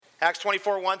Acts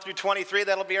 24, 1 through 23,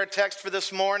 that'll be our text for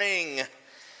this morning.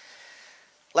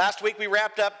 Last week we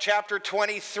wrapped up chapter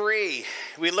 23.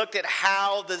 We looked at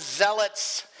how the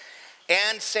Zealots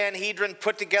and Sanhedrin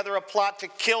put together a plot to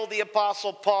kill the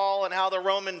Apostle Paul, and how the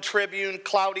Roman tribune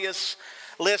Claudius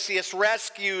Lysias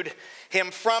rescued him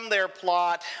from their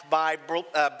plot by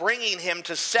bringing him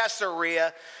to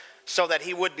Caesarea so that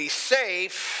he would be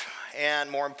safe,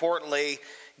 and more importantly,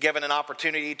 given an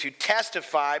opportunity to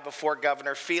testify before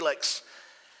Governor Felix.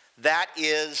 That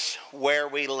is where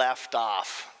we left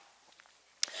off.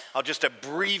 I'll just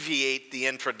abbreviate the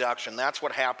introduction. That's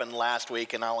what happened last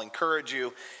week, and I'll encourage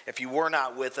you, if you were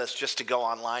not with us, just to go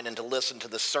online and to listen to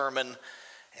the sermon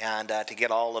and to get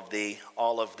all of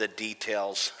the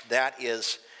details. That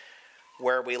is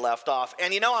where we left off.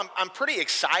 And you know, I'm pretty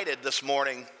excited this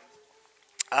morning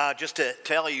just to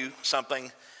tell you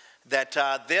something, that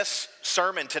this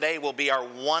sermon today will be our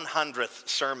 100th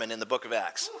sermon in the book of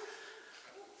Acts.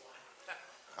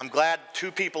 I'm glad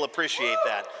two people appreciate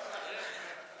that.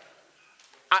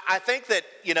 I think that,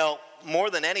 you know, more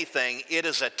than anything, it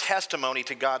is a testimony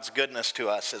to God's goodness to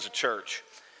us as a church.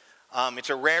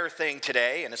 It's a rare thing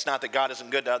today, and it's not that God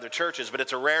isn't good to other churches, but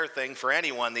it's a rare thing for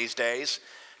anyone these days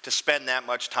to spend that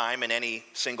much time in any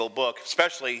single book,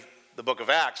 especially the book of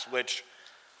Acts, which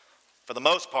for the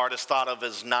most part is thought of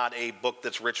as not a book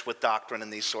that's rich with doctrine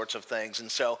and these sorts of things. And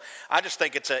so I just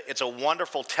think it's a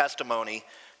wonderful testimony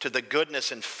to the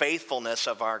goodness and faithfulness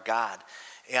of our God.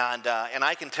 And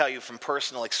I can tell you from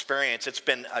personal experience, it's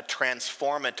been a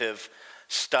transformative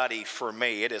study for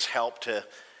me. It has helped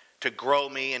to grow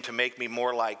me and to make me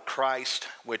more like Christ,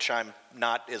 which I'm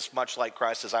not as much like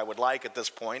Christ as I would like at this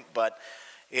point, but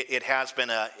it has been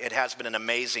an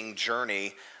amazing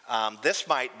journey. This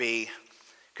might be,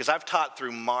 because I've taught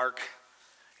through Mark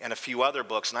and a few other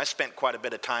books, and I spent quite a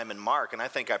bit of time in Mark, and I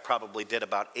think I probably did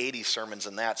about 80 sermons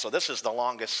in that. So this is the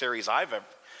longest series I've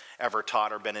ever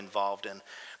taught or been involved in.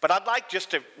 But I'd like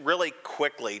just to really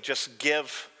quickly just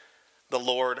give the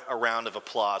Lord a round of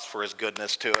applause for his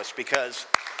goodness to us, because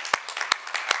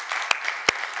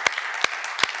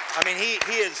I mean,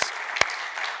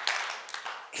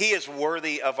 he is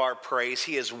worthy of our praise.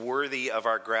 He is worthy of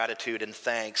our gratitude and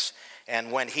thanks.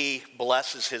 And when he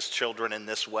blesses his children in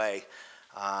this way,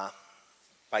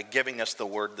 by giving us the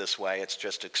word this way, it's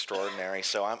just extraordinary.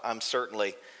 So I'm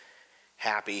certainly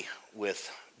happy with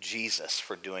Jesus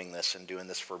for doing this and doing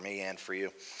this for me and for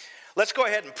you. Let's go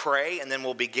ahead and pray, and then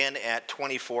we'll begin at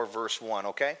 24 verse 1,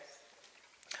 okay?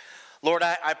 Lord,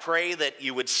 I pray that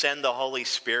you would send the Holy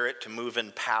Spirit to move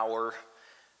in power,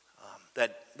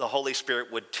 that the Holy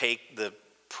Spirit would take the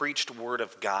preached word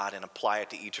of God and apply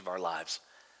it to each of our lives,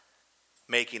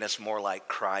 making us more like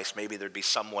Christ. Maybe there'd be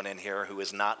someone in here who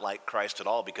is not like Christ at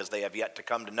all because they have yet to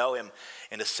come to know him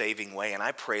in a saving way. And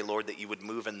I pray, Lord, that you would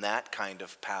move in that kind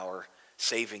of power,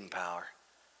 saving power,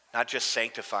 not just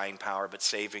sanctifying power, but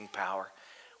saving power.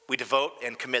 We devote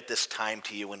and commit this time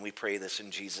to you when we pray this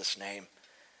in Jesus' name.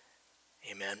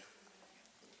 Amen.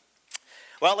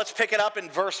 Well, let's pick it up in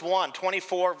verse 1,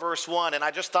 24 verse 1. And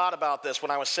I just thought about this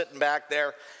when I was sitting back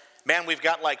there. Man, we've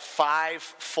got like 5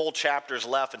 full chapters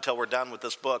left until we're done with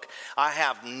this book. I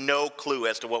have no clue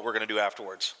as to what we're going to do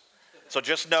afterwards. So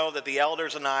just know that the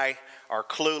elders and I are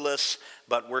clueless,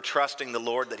 but we're trusting the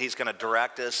Lord that he's going to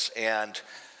direct us. And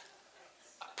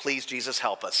please, Jesus,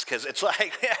 help us, because it's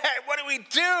like, hey, what do we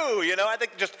do? You know, I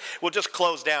think we'll just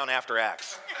close down after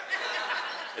Acts.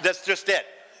 That's just it.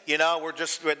 You know,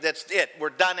 that's it. We're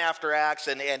done after Acts,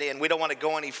 and we don't want to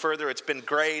go any further. It's been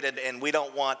great, and we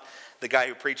don't want the guy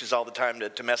who preaches all the time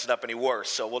to mess it up any worse,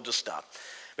 so we'll just stop.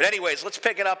 But anyways, let's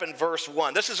pick it up in verse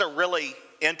 1. This is a really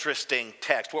interesting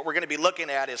text. What we're going to be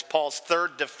looking at is Paul's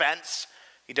third defense.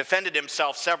 He defended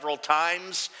himself several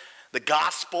times, the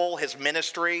gospel, his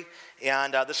ministry,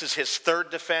 and this is his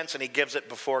third defense, and he gives it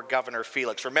before Governor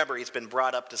Felix. Remember, he's been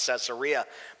brought up to Caesarea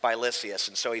by Lysias,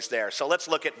 and so he's there. So let's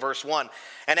look at verse 1.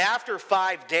 And after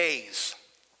 5 days,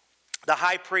 the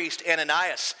high priest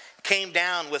Ananias came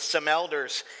down with some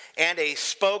elders and a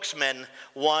spokesman,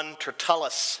 one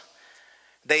Tertullus.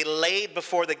 They laid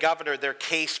before the governor their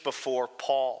case before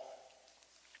Paul.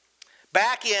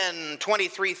 Back in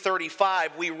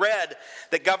 2335, we read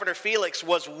that Governor Felix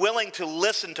was willing to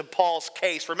listen to Paul's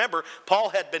case. Remember, Paul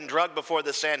had been drugged before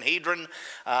the Sanhedrin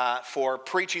for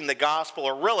preaching the gospel,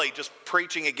 or really just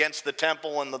preaching against the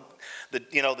temple and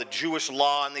the Jewish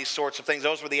law and these sorts of things.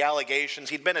 Those were the allegations.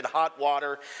 He'd been in hot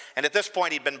water, and at this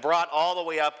point, he'd been brought all the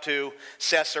way up to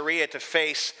Caesarea to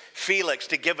face Felix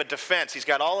to give a defense. He's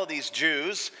got all of these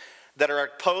Jews that are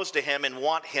opposed to him and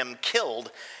want him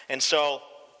killed, and so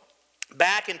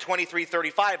Back in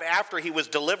 2335, after he was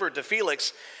delivered to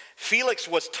Felix, Felix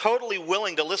was totally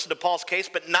willing to listen to Paul's case,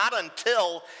 but not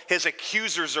until his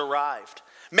accusers arrived.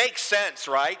 Makes sense,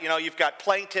 right? You've got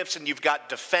plaintiffs and you've got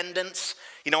defendants.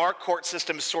 Our court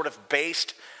system is sort of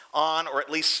based on, or at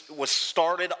least was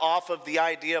started off of the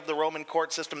idea of the Roman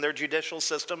court system, their judicial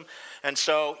system. And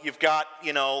so you've got,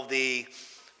 the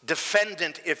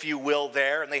defendant, if you will,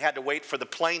 there, and they had to wait for the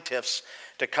plaintiffs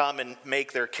to come and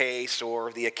make their case,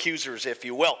 or the accusers, if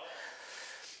you will.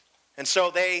 And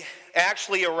so they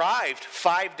actually arrived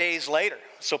 5 days later.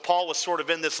 So Paul was sort of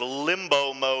in this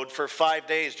limbo mode for 5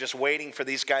 days, just waiting for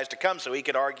these guys to come so he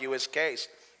could argue his case.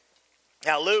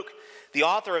 Now Luke, the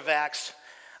author of Acts,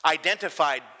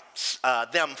 identified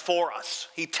them for us.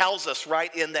 He tells us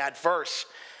right in that verse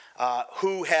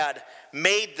who had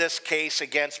made this case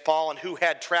against Paul and who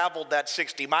had traveled that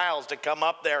 60 miles to come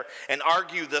up there and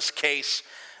argue this case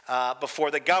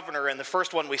before the governor. And the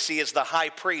first one we see is the high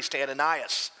priest,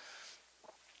 Ananias.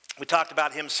 We talked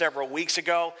about him several weeks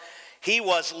ago. He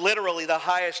was literally the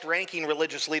highest ranking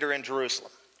religious leader in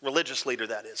Jerusalem. Religious leader,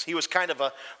 that is. He was kind of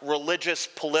a religious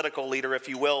political leader, if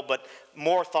you will, but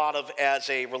more thought of as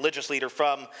a religious leader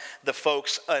from the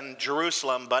folks in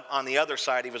Jerusalem. But on the other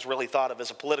side, he was really thought of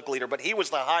as a political leader. But he was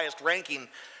the highest ranking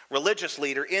religious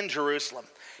leader in Jerusalem.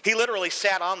 He literally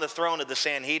sat on the throne of the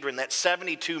Sanhedrin, that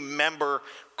 72-member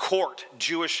court,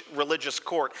 Jewish religious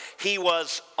court. He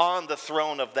was on the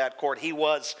throne of that court. He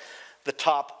was the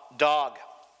top dog.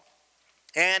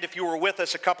 And if you were with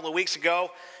us a couple of weeks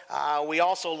ago, we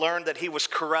also learned that he was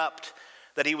corrupt,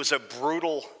 that he was a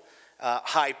brutal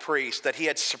high priest, that he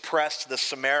had suppressed the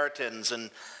Samaritans,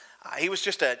 and he was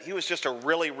just a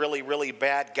really, really, really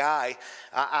bad guy.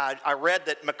 I read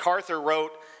that MacArthur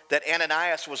wrote that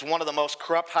Ananias was one of the most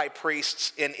corrupt high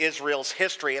priests in Israel's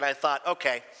history, and I thought,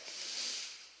 okay,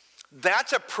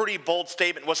 that's a pretty bold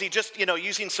statement. Was he just,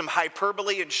 using some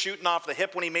hyperbole and shooting off the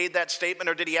hip when he made that statement,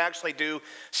 or did he actually do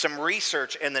some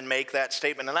research and then make that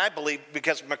statement? And I believe,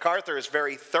 because MacArthur is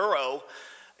very thorough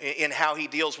in how he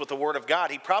deals with the Word of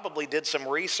God, he probably did some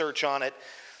research on it.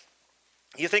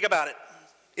 You think about it.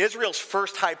 Israel's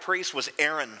first high priest was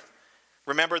Aaron.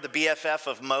 Remember the BFF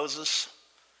of Moses?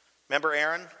 Remember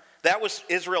Aaron? That was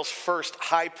Israel's first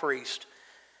high priest.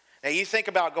 Now you think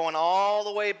about going all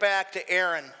the way back to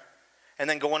Aaron, and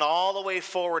then going all the way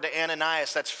forward to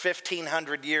Ananias, that's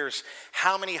 1,500 years.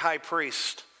 How many high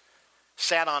priests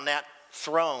sat on that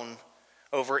throne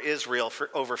over Israel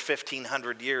for over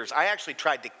 1,500 years? I actually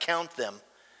tried to count them,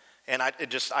 and I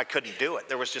couldn't do it.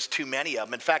 There was just too many of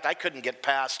them. In fact, I couldn't get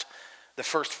past the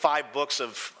first 5 books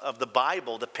of the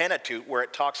Bible, the Pentateuch, where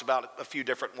it talks about a few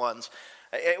different ones.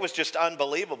 It was just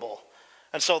unbelievable.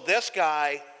 And so this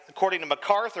guy, according to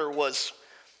MacArthur, was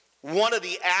one of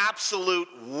the absolute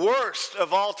worst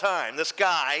of all time. This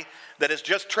guy that has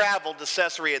just traveled to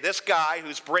Caesarea, this guy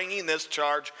who's bringing this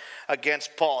charge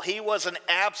against Paul, he was an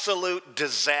absolute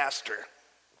disaster.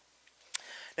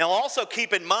 Now also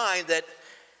keep in mind that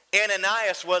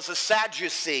Ananias was a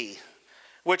Sadducee,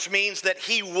 which means that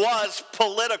he was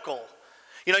political.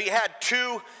 You had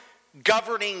 2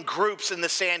 governing groups in the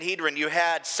Sanhedrin. You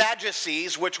had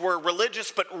Sadducees, which were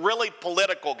religious but really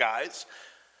political guys.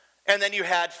 And then you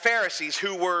had Pharisees,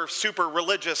 who were super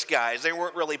religious guys. They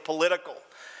weren't really political.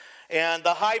 And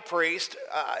the high priest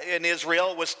in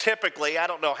Israel was typically, I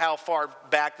don't know how far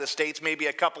back this dates, maybe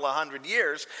a couple of hundred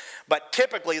years, but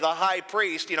typically the high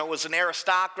priest, was an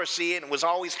aristocracy, and it was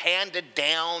always handed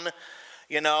down,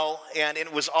 and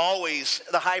it was always,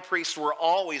 the high priests were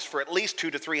always, for at least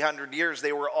 200 to 300 years,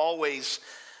 they were always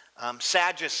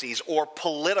Sadducees or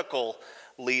political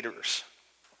leaders.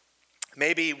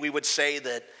 Maybe we would say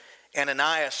that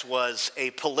Ananias was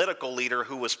a political leader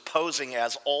who was posing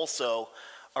as also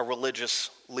a religious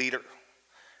leader.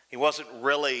 He wasn't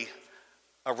really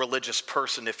a religious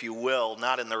person, if you will,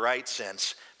 not in the right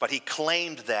sense, but he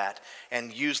claimed that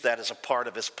and used that as a part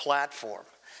of his platform.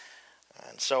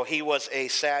 And so he was a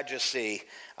Sadducee.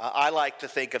 I like to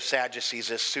think of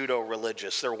Sadducees as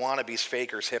pseudo-religious. They're wannabes,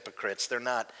 fakers, hypocrites. They're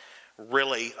not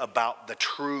really about the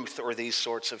truth or these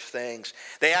sorts of things.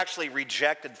 They actually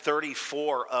rejected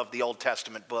 34 of the Old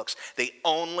Testament books. They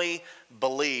only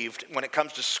believed, when it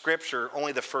comes to Scripture,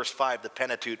 only the first 5, the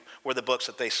Pentateuch, were the books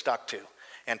that they stuck to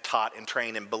and taught and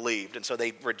trained and believed. And so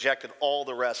they rejected all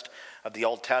the rest of the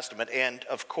Old Testament. And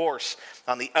of course,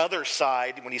 on the other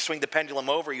side, when you swing the pendulum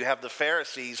over, you have the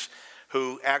Pharisees,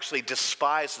 who actually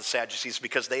despised the Sadducees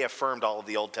because they affirmed all of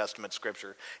the Old Testament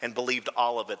Scripture and believed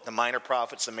all of it. The minor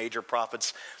prophets, the major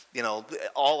prophets,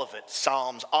 all of it,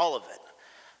 Psalms, all of it.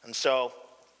 And so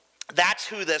that's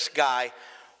who this guy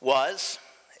was.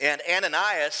 And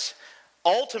Ananias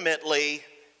ultimately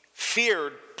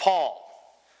feared Paul.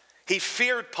 He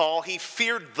feared Paul. He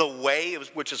feared the way,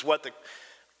 which is what the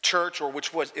church, or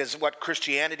is what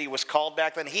Christianity was called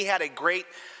back then. He had a great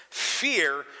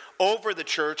fear over the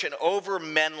church and over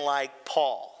men like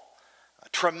Paul. A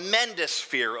tremendous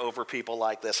fear over people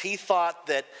like this. He thought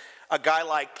that a guy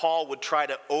like Paul would try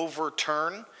to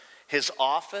overturn his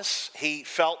office. He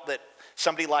felt that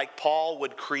somebody like Paul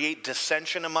would create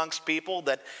dissension amongst people,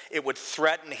 that it would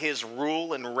threaten his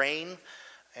rule and reign.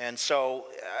 And so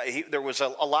there was a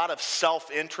lot of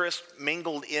self-interest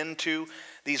mingled into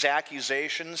these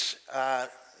accusations.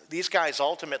 These guys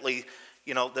ultimately,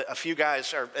 a few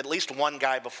guys, or at least one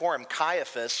guy before him,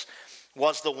 Caiaphas,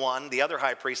 was the other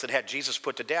high priest that had Jesus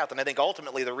put to death. And I think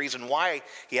ultimately the reason why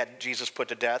he had Jesus put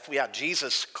to death,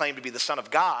 Jesus claimed to be the Son of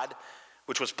God,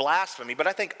 which was blasphemy. But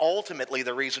I think ultimately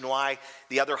the reason why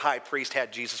the other high priest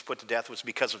had Jesus put to death was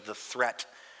because of the threat.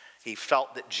 He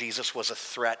felt that Jesus was a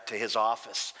threat to his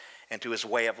office and to his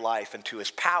way of life and to his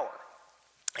power.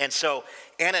 And so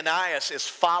Ananias is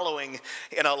following,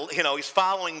 he's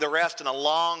following the rest in a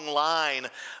long line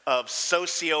of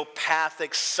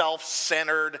sociopathic,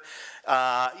 self-centered,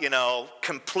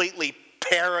 completely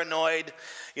paranoid,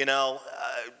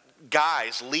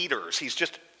 guys, leaders. He's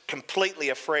just completely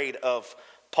afraid of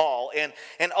Paul. And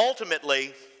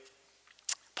ultimately,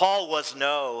 Paul was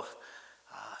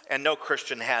and no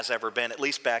Christian has ever been, at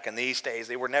least back in these days,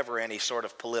 they were never any sort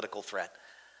of political threat.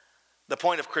 The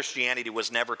point of Christianity was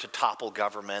never to topple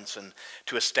governments and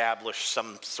to establish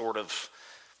some sort of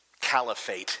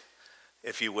caliphate,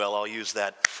 if you will. I'll use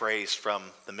that phrase from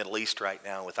the Middle East right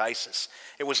now with ISIS.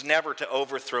 It was never to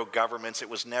overthrow governments. It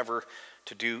was never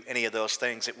to do any of those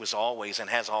things. It was always and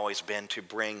has always been to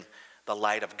bring the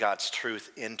light of God's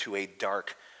truth into a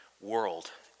dark world.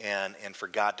 And for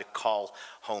God to call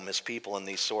home his people in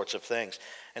these sorts of things.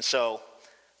 And so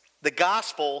the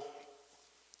gospel,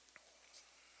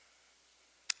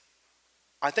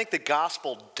 I think the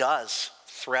gospel does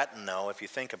threaten, though, if you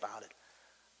think about it.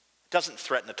 It doesn't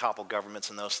threaten to topple governments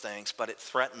and those things, but it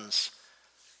threatens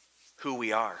who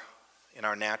we are in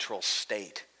our natural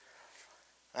state.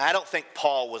 I don't think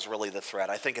Paul was really the threat.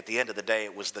 I think at the end of the day,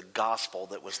 it was the gospel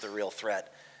that was the real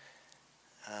threat.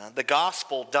 The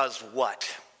gospel does what?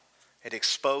 It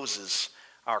exposes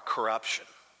our corruption.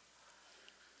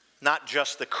 Not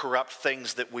just the corrupt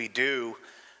things that we do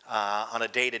on a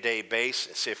day-to-day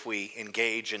basis if we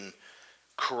engage in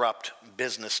corrupt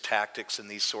business tactics and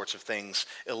these sorts of things,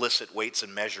 illicit weights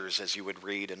and measures, as you would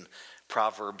read in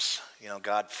Proverbs.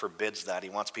 God forbids that. He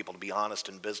wants people to be honest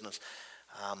in business.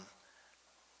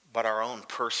 But our own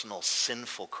personal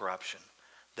sinful corruption,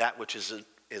 that which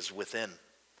is within.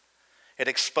 It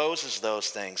exposes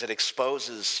those things. It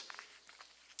exposes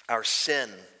our sin.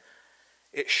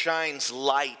 It shines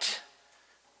light,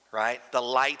 right? The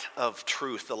light of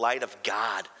truth, the light of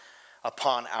God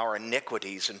upon our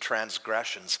iniquities and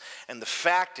transgressions. And the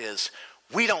fact is,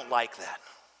 we don't like that.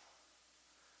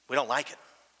 We don't like it.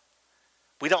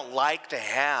 We don't like to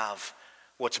have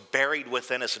what's buried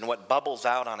within us and what bubbles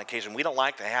out on occasion. We don't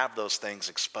like to have those things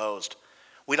exposed.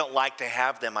 We don't like to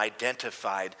have them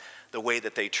identified the way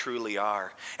that they truly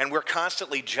are. And we're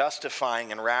constantly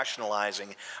justifying and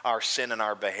rationalizing our sin and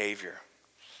our behavior.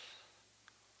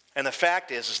 And the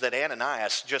fact is that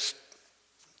Ananias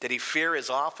did he fear his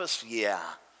office? Yeah.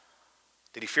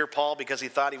 Did he fear Paul because he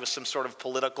thought he was some sort of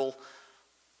political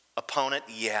opponent?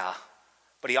 Yeah.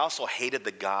 But he also hated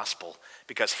the gospel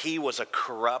because he was a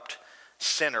corrupt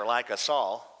sinner like us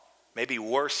all. Maybe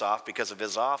worse off because of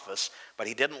his office, but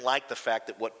he didn't like the fact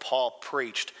that what Paul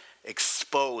preached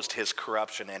exposed his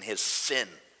corruption and his sin.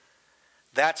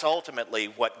 That's ultimately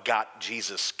what got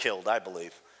Jesus killed, I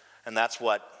believe. And that's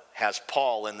what has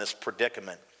Paul in this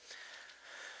predicament.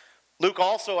 Luke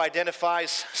also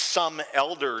identifies some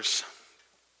elders.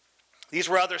 These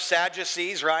were other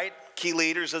Sadducees, right? Key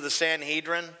leaders of the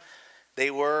Sanhedrin.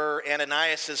 They were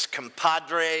Ananias'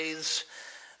 compadres.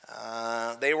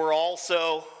 They were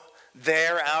also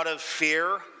there out of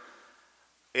fear.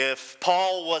 If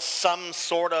Paul was some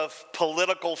sort of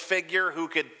political figure who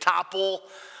could topple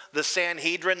the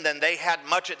Sanhedrin, then they had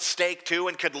much at stake too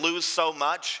and could lose so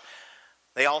much.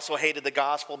 They also hated the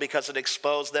gospel because it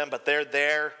exposed them, but they're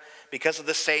there because of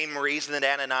the same reason that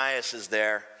Ananias is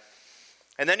there.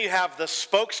 And then you have the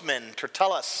spokesman,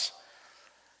 Tertullus.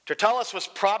 Tertullus was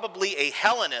probably a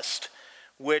Hellenist,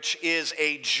 which is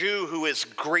a Jew who is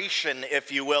Grecian,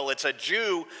 if you will. It's a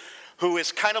Jew who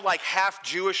is kind of like half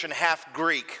Jewish and half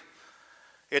Greek.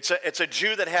 It's a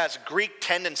Jew that has Greek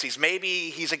tendencies. Maybe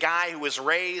he's a guy who was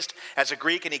raised as a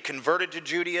Greek and he converted to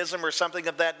Judaism or something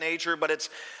of that nature, but it's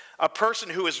a person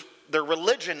who is, their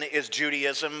religion is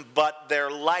Judaism, but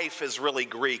their life is really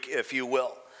Greek, if you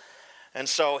will. And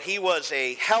so he was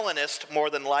a Hellenist, more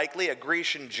than likely, a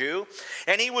Grecian Jew.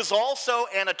 And he was also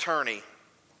an attorney.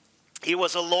 He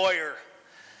was a lawyer.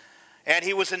 And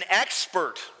he was an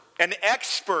expert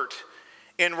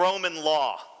in Roman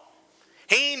law.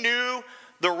 He knew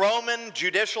the Roman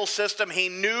judicial system. He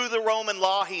knew the Roman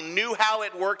law. He knew how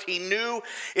it worked. He knew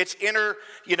its inner,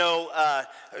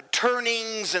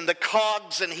 turnings and the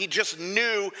cogs. And he just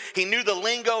knew. He knew the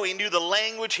lingo. He knew the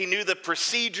language. He knew the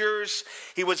procedures.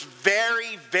 He was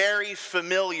very, very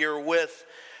familiar with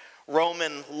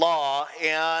Roman law.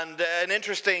 And an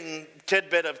interesting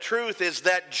tidbit of truth is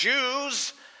that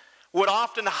Jews would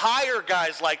often hire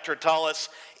guys like Tertullus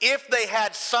if they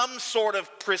had some sort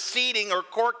of proceeding or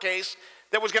court case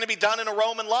that was going to be done in a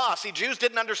Roman law. See, Jews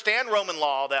didn't understand Roman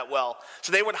law all that well.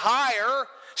 So they would hire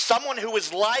someone who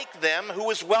was like them, who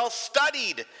was well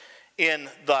studied in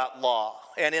that law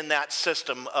and in that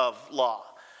system of law.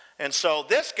 And so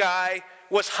this guy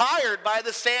was hired by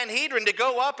the Sanhedrin to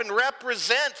go up and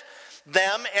represent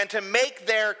them and to make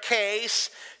their case,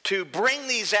 to bring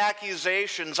these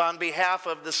accusations on behalf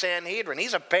of the Sanhedrin.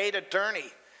 He's a paid attorney.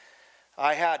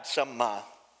 I had some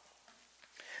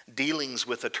dealings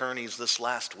with attorneys this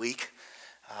last week.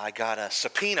 I got a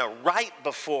subpoena right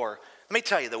before. Let me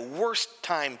tell you, the worst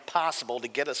time possible to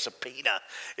get a subpoena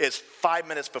is 5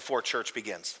 minutes before church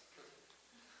begins.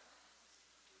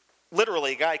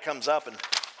 Literally, a guy comes up and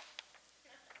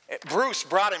Bruce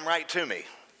brought him right to me.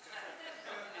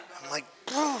 I'm like,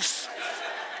 Bruce,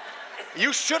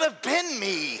 you should have been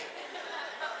me.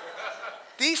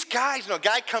 These guys, a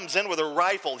guy comes in with a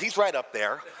rifle. He's right up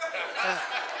there.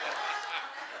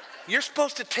 You're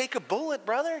supposed to take a bullet,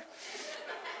 brother.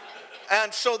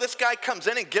 And so this guy comes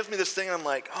in and gives me this thing. And I'm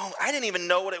like, oh, I didn't even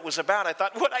know what it was about. I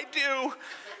thought, what'd I do?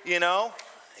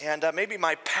 And maybe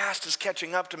my past is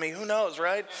catching up to me. Who knows,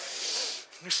 right?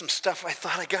 There's some stuff I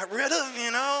thought I got rid of,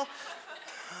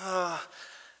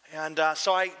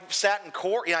 So I sat in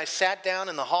court. I sat down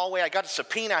in the hallway. I got a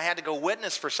subpoena. I had to go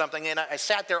witness for something. And I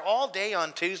sat there all day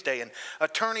on Tuesday. And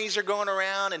attorneys are going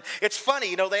around. And it's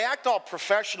funny, they act all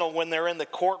professional when they're in the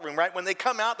courtroom, right? When they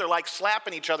come out, they're like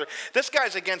slapping each other. This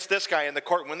guy's against this guy in the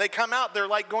courtroom. When they come out, they're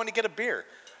like going to get a beer.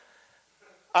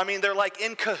 I mean, they're like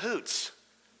in cahoots.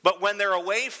 But when they're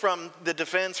away from the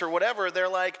defense or whatever, they're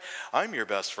like, I'm your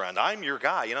best friend. I'm your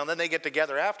guy. And then they get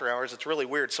together after hours. It's really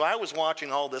weird. So I was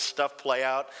watching all this stuff play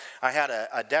out. I had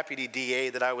a deputy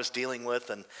DA that I was dealing with,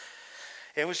 and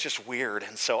it was just weird.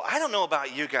 And so I don't know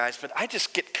about you guys, but I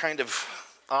just get kind of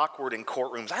awkward in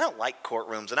courtrooms. I don't like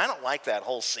courtrooms, and I don't like that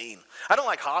whole scene. I don't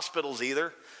like hospitals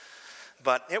either.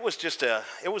 But it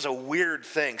was a weird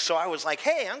thing. So I was like,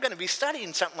 hey, I'm going to be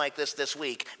studying something like this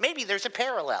week. Maybe there's a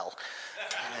parallel.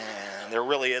 And there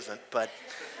really isn't. But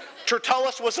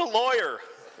Tertullus was a lawyer,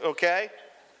 okay?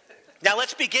 Now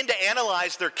let's begin to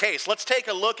analyze their case. Let's take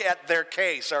a look at their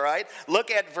case, all right?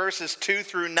 Look at verses 2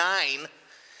 through 9.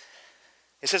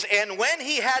 It says, and when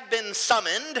he had been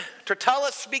summoned,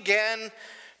 Tertullus began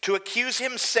to accuse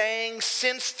him, saying,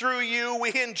 since through you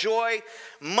we enjoy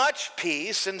much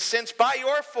peace, and since by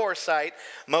your foresight,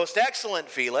 most excellent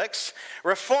Felix,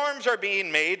 reforms are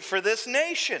being made for this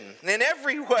nation. In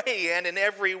every way and in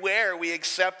everywhere we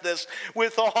accept this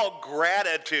with all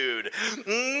gratitude.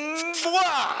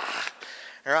 All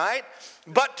right?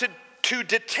 But to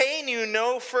detain you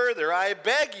no further, I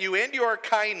beg you in your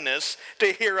kindness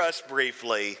to hear us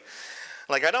briefly.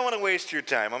 I don't want to waste your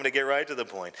time. I'm going to get right to the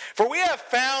point. For we have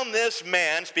found this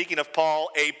man, speaking of Paul,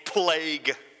 a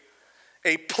plague,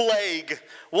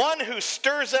 one who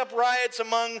stirs up riots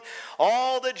among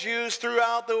all the Jews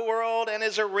throughout the world and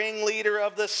is a ringleader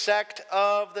of the sect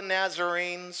of the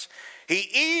Nazarenes. He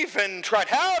even tried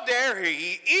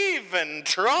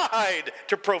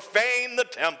to profane the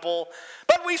temple,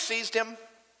 but we seized him.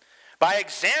 By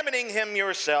examining him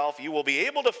yourself, you will be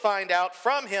able to find out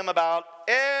from him about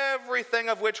everything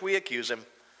of which we accuse him.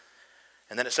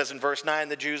 And then it says in verse 9,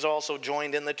 the Jews also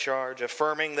joined in the charge,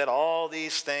 affirming that all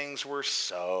these things were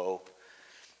so.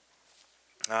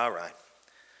 All right.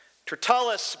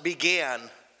 Tertullus began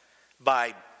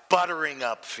by buttering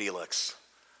up Felix.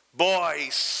 Boy, he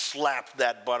slapped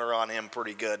that butter on him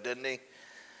pretty good, didn't he?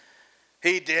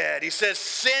 He did. He says,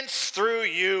 since through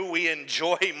you we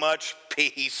enjoy much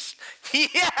peace.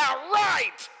 Yeah,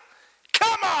 right.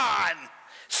 Come on.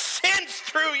 Since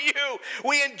through you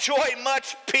we enjoy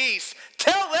much peace.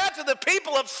 Tell that to the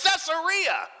people of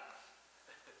Caesarea.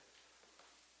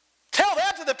 Tell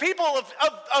that to the people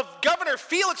of Governor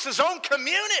Felix's own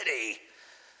community.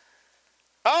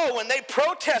 Oh, when they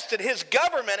protested his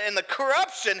government and the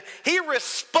corruption, he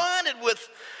responded with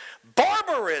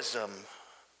barbarism.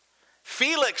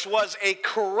 Felix was a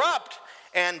corrupt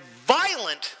and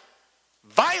violent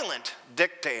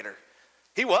dictator.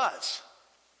 He was.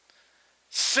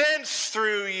 Since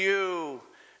through you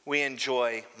we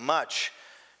enjoy much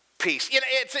peace.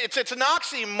 It's an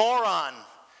oxymoron.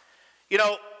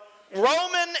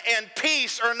 Roman and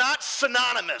peace are not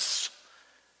synonymous.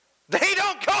 They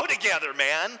don't go together,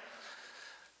 man.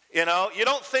 You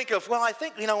don't think of, I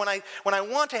think, when I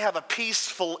want to have a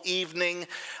peaceful evening,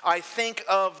 I think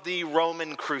of the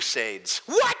Roman Crusades.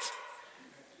 What?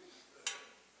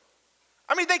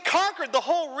 They conquered the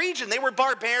whole region. They were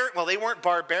they weren't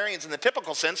barbarians in the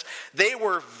typical sense. They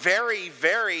were very,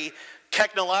 very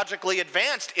technologically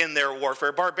advanced in their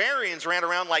warfare. Barbarians ran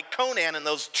around like Conan in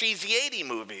those cheesy 80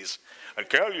 movies. I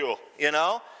tell you,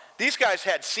 These guys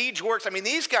had siege works.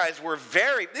 These guys were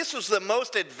this was the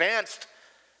most advanced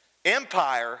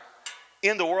empire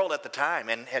in the world at the time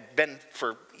and had been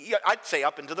for, I'd say,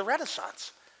 up into the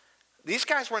Renaissance. These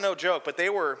guys were no joke, but they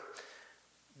were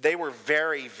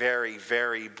very, very,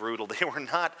 very brutal. They were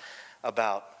not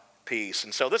about peace.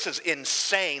 And so this is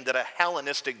insane that a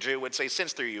Hellenistic Jew would say,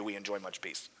 since through you we enjoy much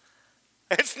peace.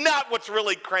 It's not what's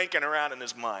really cranking around in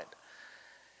his mind.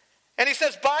 And he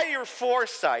says, by your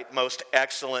foresight, most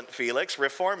excellent Felix,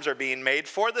 reforms are being made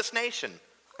for this nation.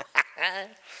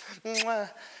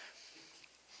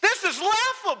 This is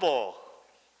laughable.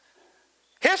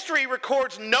 History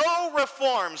records no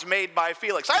reforms made by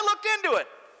Felix. I looked into it.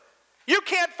 You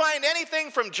can't find anything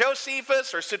from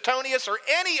Josephus or Suetonius or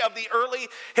any of the early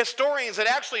historians that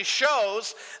actually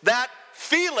shows that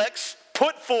Felix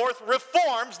put forth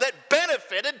reforms that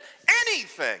benefited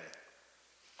anything.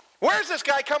 Where's this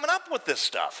guy coming up with this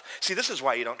stuff? See, this is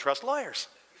why you don't trust lawyers.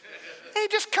 They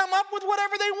just come up with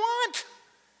whatever they want.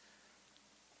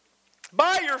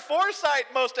 By your foresight,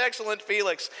 most excellent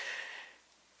Felix,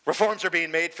 reforms are being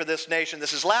made for this nation.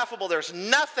 This is laughable. There's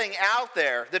nothing out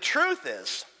there. The truth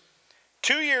is,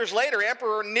 2 years later,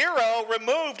 Emperor Nero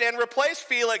removed and replaced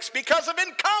Felix because of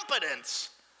incompetence.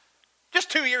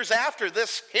 Just 2 years after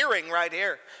this hearing right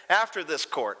here, after this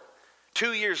court,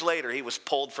 2 years later, he was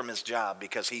pulled from his job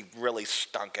because he really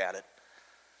stunk at it.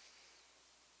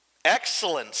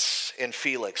 Excellence and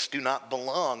Felix do not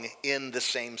belong in the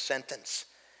same sentence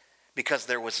because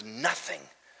there was nothing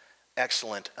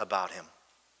excellent about him.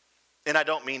 And I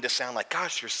don't mean to sound like,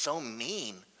 gosh, you're so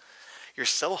mean. You're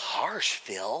so harsh,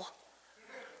 Phil.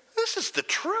 This is the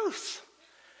truth.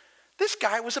 This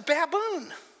guy was a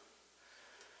baboon.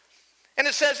 And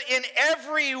it says, in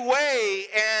every way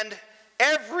and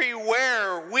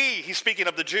everywhere he's speaking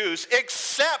of the Jews,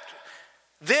 accept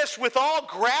this with all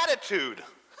gratitude.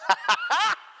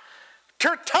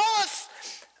 Tertullus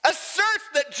asserts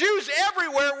that Jews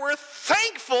everywhere were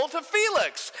thankful to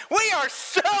Felix. We are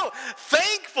so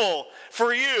thankful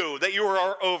for you that you are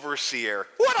our overseer.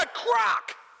 What a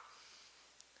crock!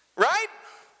 Right?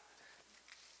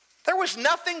 There was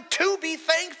nothing to be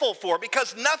thankful for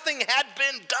because nothing had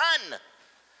been done.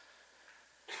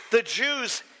 The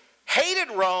Jews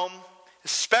hated Rome,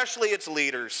 especially its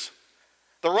leaders.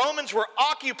 The Romans were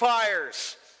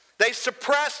occupiers. They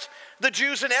suppressed the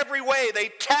Jews in every way. They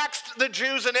taxed the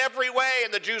Jews in every way,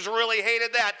 and the Jews really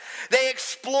hated that. They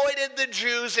exploited the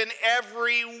Jews in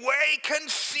every way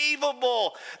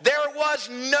conceivable. There was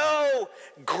no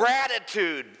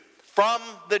gratitude from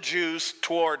the Jews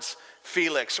towards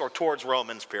Felix or towards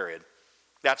Romans, period.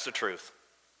 That's the truth.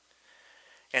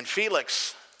 And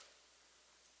Felix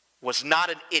was not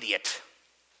an idiot.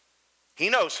 He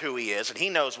knows who he is, and he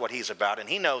knows what he's about, and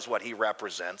he knows what he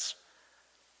represents.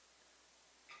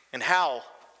 And how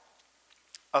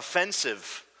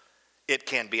offensive it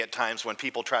can be at times when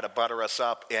people try to butter us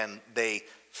up and they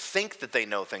think that they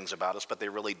know things about us, but they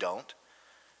really don't.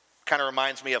 Kind of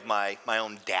reminds me of my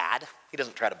own dad. He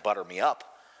doesn't try to butter me up.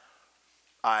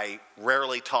 I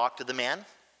rarely talk to the man.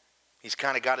 He's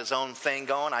kind of got his own thing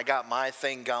going. I got my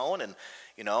thing going, and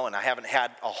I haven't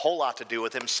had a whole lot to do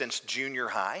with him since junior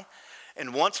high.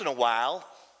 And once in a while,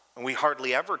 and we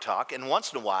hardly ever talk, and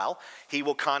once in a while, he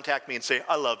will contact me and say,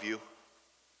 I love you.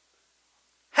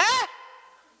 Huh?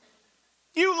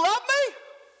 You love me?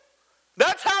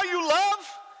 That's how you love?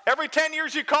 Every 10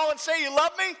 years you call and say you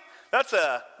love me? That's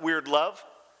a weird love.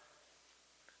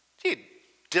 Do you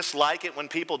dislike it when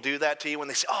people do that to you, when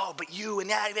they say, oh, but you, and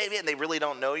they really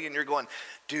don't know you, and you're going,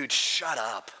 dude, shut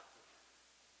up.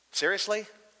 Seriously?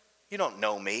 You don't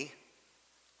know me.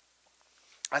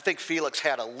 I think Felix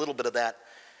had a little bit of that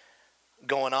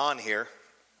going on here.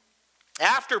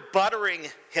 After buttering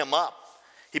him up,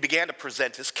 he began to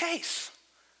present his case,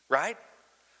 right?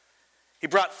 He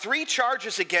brought 3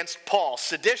 charges against Paul: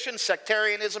 sedition,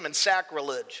 sectarianism, and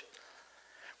sacrilege.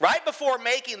 Right before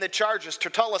making the charges,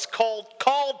 Tertullus called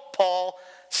Paul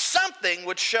something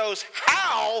which shows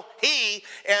how he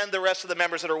and the rest of the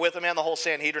members that are with him and the whole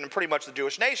Sanhedrin and pretty much the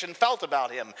Jewish nation felt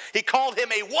about him. He called him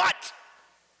a what?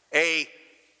 A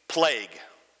plague.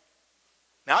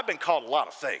 Now, I've been called a lot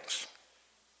of things.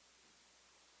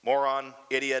 Moron,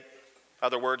 idiot,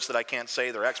 other words that I can't say,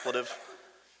 they're expletive.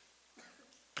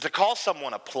 But to call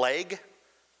someone a plague,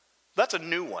 that's a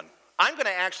new one. I'm going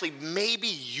to actually maybe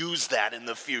use that in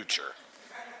the future,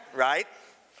 right?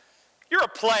 You're a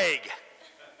plague,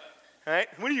 right?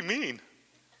 What do you mean?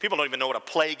 People don't even know what a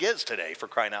plague is today, for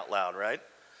crying out loud, right?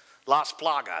 Las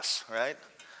plagas, right?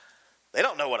 They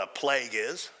don't know what a plague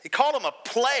is. He called him a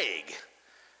plague.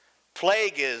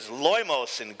 Plague is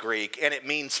loimos in Greek, and it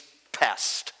means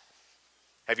pest.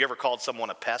 Have you ever called someone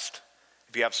a pest?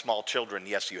 If you have small children,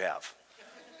 yes, you have.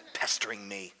 Pestering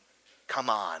me.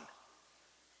 Come on.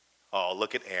 Oh,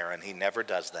 look at Aaron. He never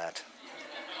does that.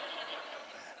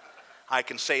 I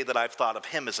can say that I've thought of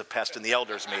him as a pest in the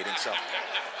elders meeting, so.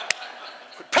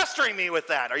 Pestering me with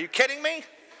that. Are you kidding me?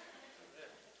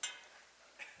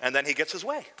 And then he gets his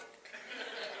way.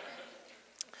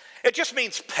 It just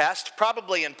means pest,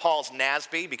 probably in Paul's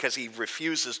NASB, because he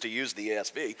refuses to use the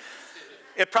ESV.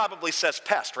 It probably says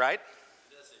pest, right?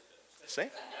 See?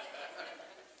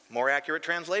 More accurate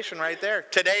translation right there.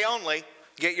 Today only.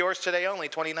 Get yours today only,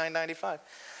 $29.95.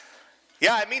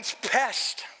 Yeah, it means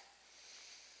pest.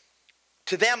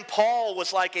 To them, Paul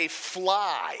was like a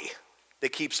fly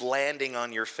that keeps landing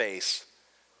on your face,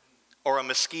 or a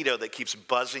mosquito that keeps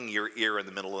buzzing your ear in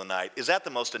the middle of the night. Is that the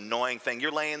most annoying thing?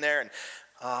 You're laying there and,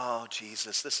 oh,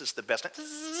 Jesus, this is the best. And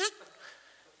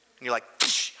you're like,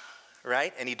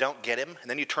 right? And you don't get him. And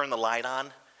then you turn the light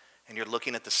on, and you're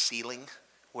looking at the ceiling.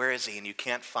 Where is he? And you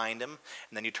can't find him.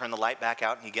 And then you turn the light back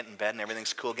out and you get in bed and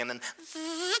everything's cool again. And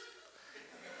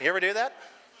you ever do that?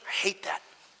 I hate that.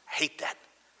 I hate that.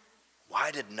 Why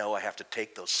did Noah have to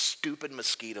take those stupid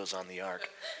mosquitoes on the ark?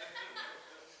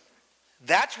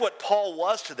 That's what Paul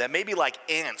was to them. Maybe like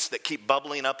ants that keep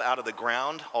bubbling up out of the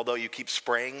ground, although you keep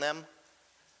spraying them.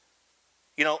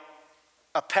 You know,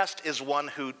 a pest is one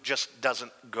who just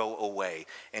doesn't go away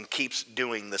and keeps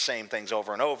doing the same things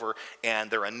over and over,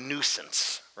 and they're a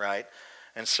nuisance, right?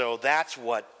 And so that's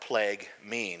what plague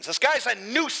means. This guy's a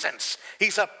nuisance.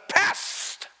 He's a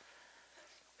pest.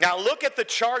 Now look at the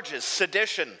charges.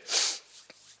 Sedition.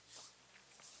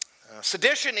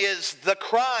 Sedition is the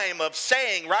crime of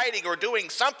saying, writing, or doing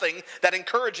something that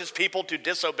encourages people to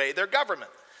disobey their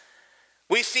government.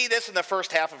 We see this in the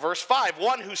first half of verse 5.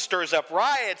 One who stirs up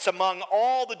riots among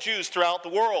all the Jews throughout the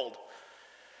world.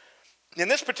 In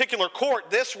this particular court,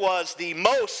 this was the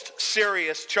most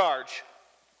serious charge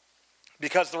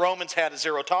because the Romans had a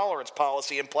zero tolerance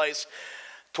policy in place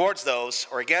towards those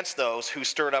or against those who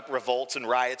stirred up revolts and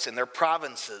riots in their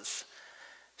provinces.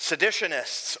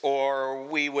 Seditionists, or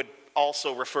we would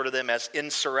also refer to them as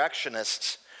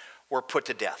insurrectionists, were put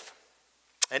to death.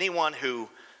 Anyone who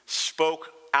spoke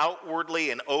outwardly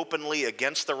and openly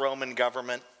against the Roman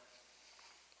government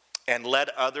and led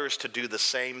others to do the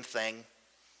same thing,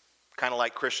 kind of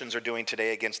like Christians are doing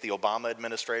today against the Obama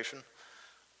administration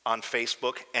on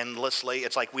Facebook endlessly.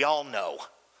 It's like, we all know.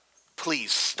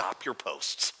 Please stop your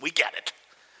posts. We get it.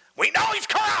 We know he's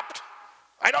corrupt.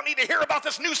 I don't need to hear about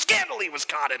this new scandal he was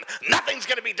caught in. Nothing's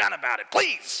going to be done about it.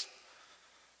 Please.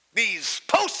 These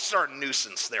posts are a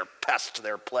nuisance. They're pests.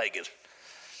 They're plague.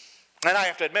 And I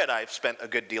have to admit, I've spent a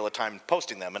good deal of time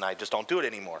posting them, and I just don't do it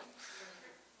anymore.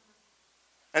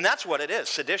 And that's what it is.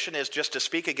 Sedition is just to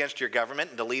speak against your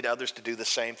government and to lead others to do the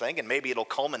same thing, and maybe it'll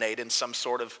culminate in some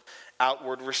sort of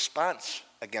outward response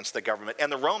against the government.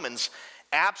 And the Romans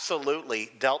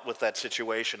absolutely dealt with that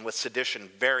situation with sedition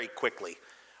very quickly.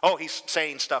 Oh, he's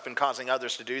saying stuff and causing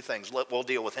others to do things. We'll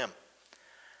deal with him.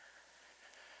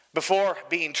 Before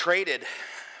being traded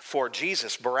for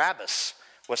Jesus, Barabbas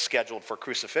was scheduled for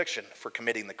crucifixion for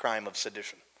committing the crime of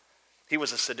sedition. He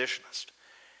was a seditionist.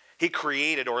 He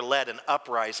created or led an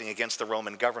uprising against the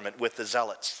Roman government with the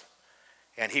zealots,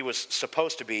 and he was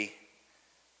supposed to be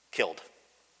killed.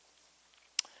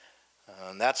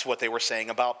 And that's what they were saying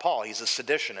about Paul. He's a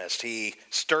seditionist. He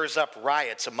stirs up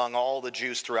riots among all the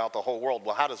Jews throughout the whole world.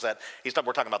 Well, how does that?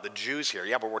 We're talking about the Jews here.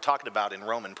 Yeah, but we're talking about in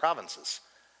Roman provinces.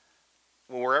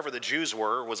 Wherever the Jews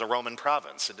were was a Roman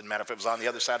province. It didn't matter if it was on the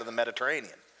other side of the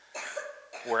Mediterranean.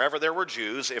 Wherever there were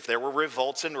Jews, if there were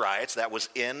revolts and riots, that was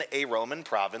in a Roman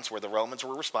province where the Romans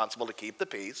were responsible to keep the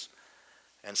peace.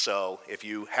 And so if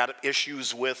you had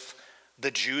issues with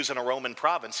the Jews in a Roman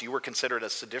province, you were considered a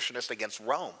seditionist against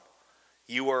Rome.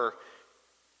 You were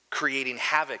creating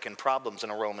havoc and problems in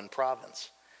a Roman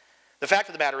province. The fact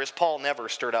of the matter is, Paul never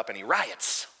stirred up any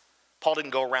riots. Paul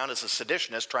didn't go around as a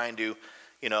seditionist trying to,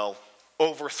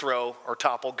 overthrow or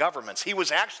topple governments. He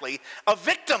was actually a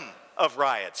victim of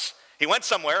riots. He went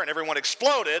somewhere and everyone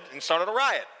exploded and started a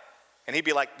riot. And he'd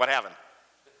be like, what happened?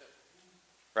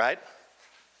 Right?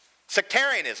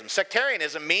 Sectarianism.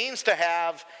 Sectarianism means to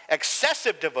have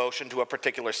excessive devotion to a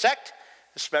particular sect,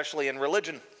 especially in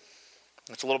religion.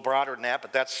 It's a little broader than that,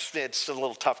 but it's a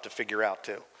little tough to figure out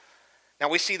too. Now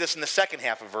we see this in the second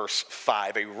half of verse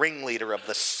 5, a ringleader of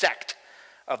the sect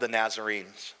of the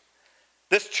Nazarenes.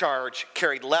 This charge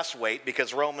carried less weight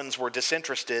because Romans were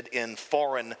disinterested in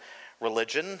foreign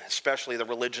religion, especially the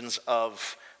religions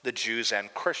of the Jews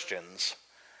and Christians.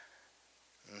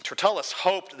 And Tertullus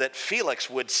hoped that Felix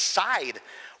would side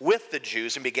with the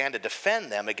Jews and began to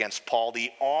defend them against Paul,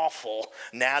 the awful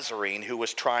Nazarene who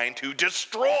was trying to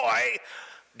destroy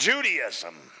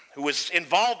Judaism, who was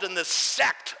involved in this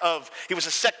sect he was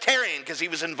a sectarian because he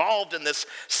was involved in this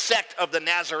sect of the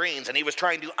Nazarenes, and he was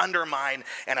trying to undermine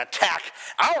and attack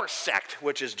our sect,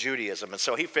 which is Judaism. And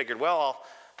so he figured, well, I'll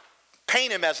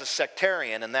paint him as a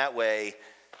sectarian, and that way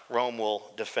Rome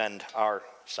will defend our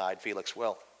side, Felix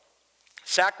will.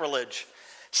 Sacrilege.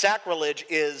 Sacrilege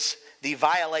is the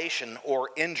violation or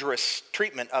injurious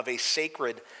treatment of a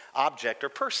sacred object or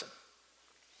person.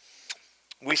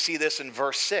 We see this in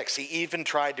verse 6. He even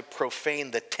tried to profane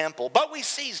the temple, but we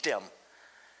seized him.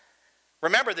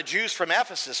 Remember, the Jews from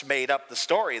Ephesus made up the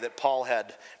story that Paul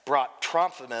had brought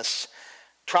Trophimus,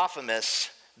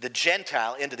 the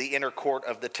Gentile, into the inner court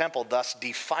of the temple, thus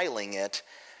defiling it.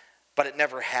 But it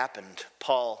never happened.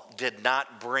 Paul did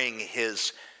not bring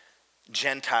his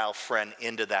Gentile friend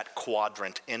into that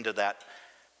quadrant, into that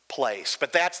place.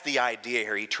 But that's the idea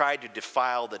here. He tried to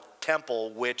defile the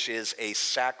temple, which is a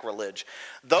sacrilege.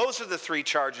 Those are the three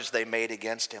charges they made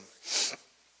against him.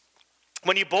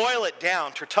 When you boil it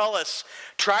down, Tertullus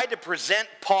tried to present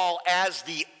Paul as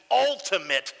the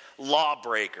ultimate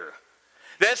lawbreaker.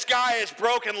 This guy has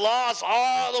broken laws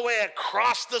all the way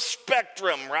across the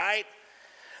spectrum, right?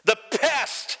 The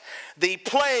pest, the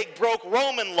plague broke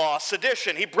Roman law,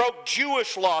 sedition. He broke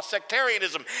Jewish law,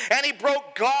 sectarianism. And he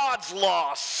broke God's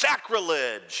law,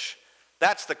 sacrilege.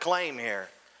 That's the claim here.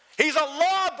 He's a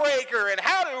lawbreaker. And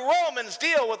how do Romans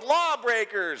deal with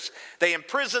lawbreakers? They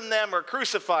imprison them or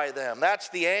crucify them. That's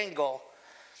the angle.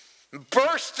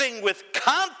 Bursting with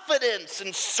confidence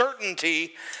and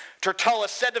certainty, Tertullus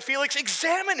said to Felix,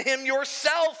 examine him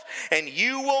yourself, and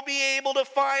you will be able to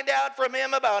find out from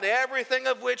him about everything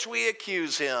of which we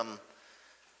accuse him.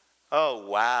 Oh,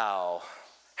 wow,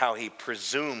 how he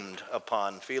presumed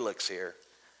upon Felix here.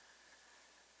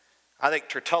 I think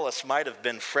Tertullus might have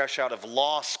been fresh out of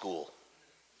law school,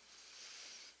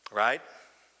 right?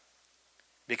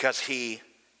 Because he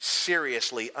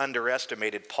seriously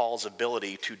underestimated Paul's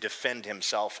ability to defend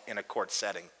himself in a court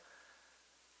setting.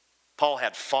 Paul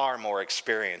had far more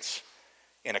experience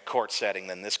in a court setting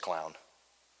than this clown.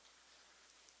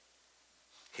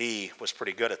 He was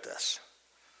pretty good at this.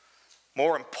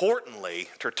 More importantly,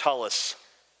 Tertullus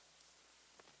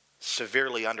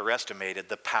severely underestimated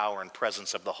the power and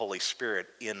presence of the Holy Spirit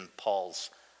in Paul's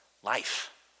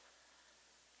life,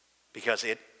 because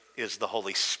it is the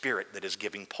Holy Spirit that is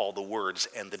giving Paul the words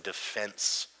and the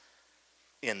defense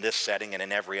in this setting and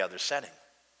in every other setting.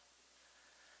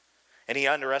 And he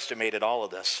underestimated all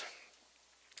of this.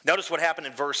 Notice what happened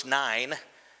in verse 9.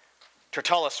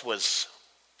 Tertullus was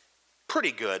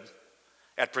pretty good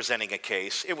at presenting a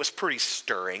case. It was pretty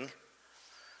stirring.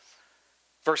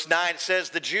 Verse 9 says,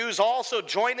 the Jews also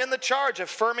joined in the charge,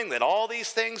 affirming that all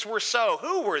these things were so.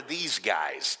 Who were these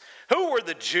guys? Who were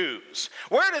the Jews?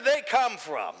 Where did they come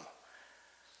from?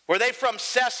 Were they from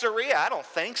Caesarea? I don't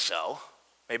think so.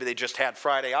 Maybe they just had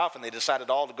Friday off and they decided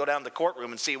all to go down to the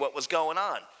courtroom and see what was going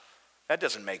on. That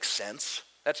doesn't make sense.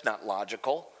 That's not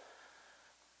logical.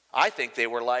 I think they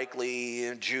were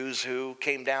likely Jews who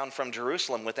came down from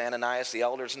Jerusalem with Ananias, the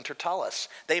elders, and Tertullus.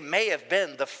 They may have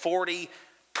been the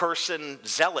 40-person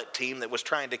zealot team that was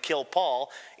trying to kill Paul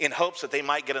in hopes that they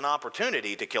might get an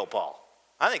opportunity to kill Paul.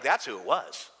 I think that's who it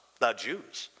was, the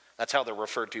Jews. That's how they're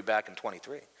referred to back in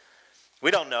 23.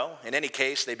 We don't know. In any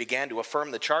case, they began to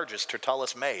affirm the charges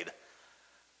Tertullus made.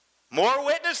 More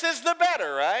witnesses, the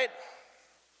better, right?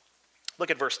 Look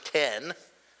at verse 10.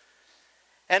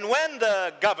 And when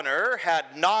the governor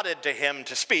had nodded to him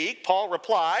to speak, Paul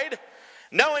replied,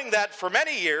 knowing that for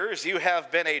many years you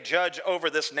have been a judge over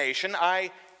this nation,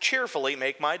 I cheerfully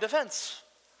make my defense.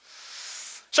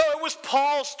 So it was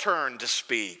Paul's turn to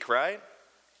speak, right?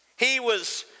 It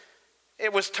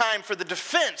was time for the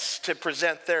defense to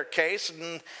present their case,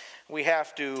 and we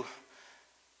have to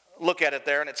look at it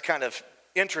there, and it's kind of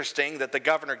interesting that the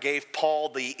governor gave Paul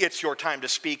the "it's your time to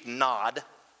speak" nod.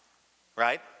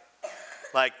 right?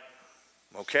 Like,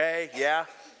 okay, yeah,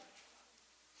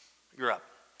 you're up.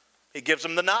 He gives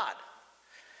him the nod.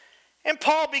 And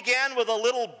Paul began with a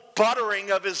little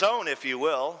buttering of his own, if you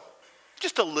will,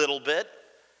 just a little bit.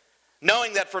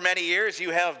 Knowing that for many years you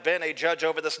have been a judge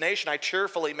over this nation, I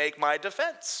cheerfully make my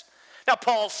defense. Now,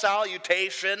 Paul's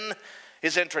salutation,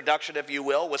 his introduction, if you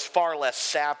will, was far less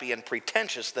sappy and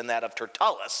pretentious than that of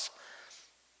Tertullus.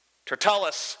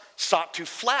 Tertullus sought to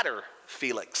flatter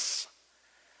Felix.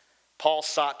 Paul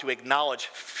sought to acknowledge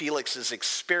Felix's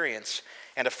experience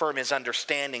and affirm his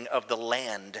understanding of the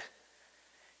land.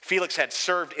 Felix had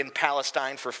served in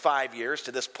Palestine for 5 years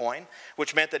to this point,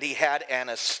 which meant that he had an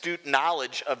astute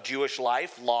knowledge of Jewish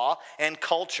life, law, and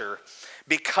culture.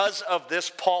 Because of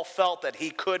this, Paul felt that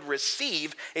he could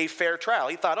receive a fair trial.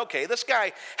 He thought, okay, this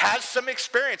guy has some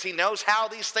experience. He knows how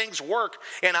these things work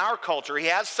in our culture. He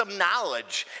has some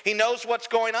knowledge. He knows what's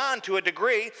going on to a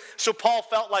degree. So Paul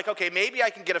felt like, okay, maybe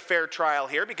I can get a fair trial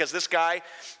here because this guy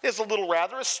is a little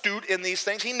rather astute in these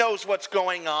things. He knows what's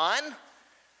going on.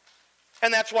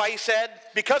 And that's why he said,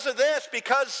 because of this,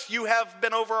 because you have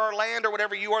been over our land or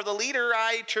whatever, you are the leader,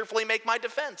 I cheerfully make my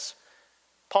defense.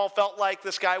 Paul felt like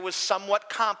this guy was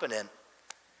somewhat competent.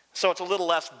 So it's a little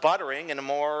less buttering and a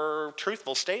more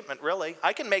truthful statement, really.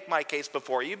 I can make my case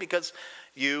before you because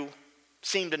you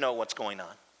seem to know what's going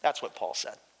on. That's what Paul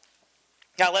said.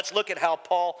 Now let's look at how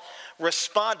Paul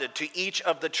responded to each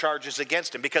of the charges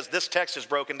against him, because this text is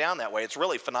broken down that way. It's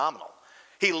really phenomenal.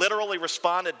 He literally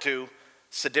responded to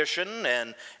sedition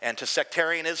and to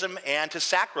sectarianism and to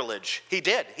sacrilege. He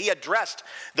did. He addressed.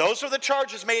 Those are the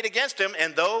charges made against him,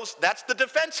 and that's the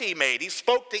defense he made. He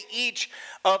spoke to each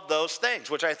of those things,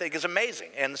 which I think is amazing,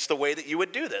 and it's the way that you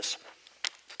would do this.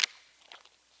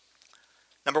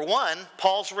 Number one,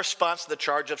 Paul's response to the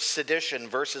charge of sedition,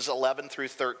 verses 11 through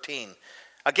 13.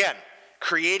 Again,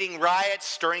 creating riots,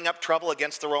 stirring up trouble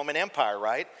against the Roman Empire,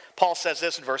 right? Paul says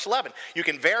this in verse 11. You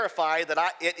can verify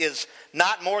that it is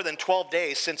not more than 12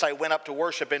 days since I went up to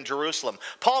worship in Jerusalem.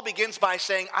 Paul begins by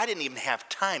saying, I didn't even have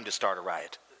time to start a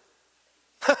riot.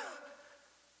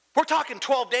 We're talking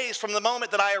 12 days from the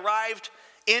moment that I arrived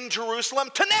in Jerusalem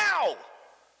to now.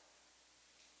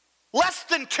 Less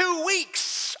than 2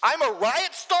 weeks. I'm a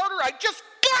riot starter? I just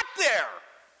got there.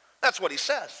 That's what he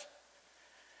says.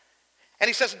 And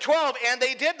he says in 12, and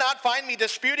they did not find me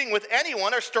disputing with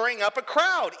anyone or stirring up a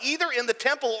crowd, either in the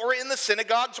temple or in the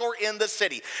synagogues or in the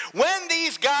city. When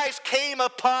these guys came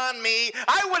upon me,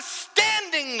 I was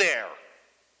standing there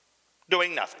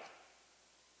doing nothing.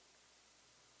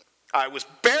 I was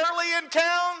barely in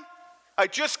town. I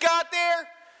just got there.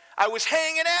 I was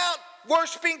hanging out,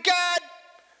 worshiping God.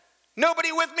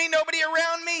 Nobody with me, nobody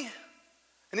around me.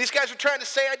 And these guys are trying to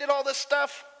say I did all this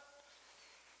stuff.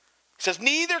 He says,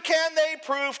 neither can they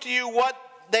prove to you what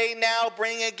they now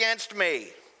bring against me.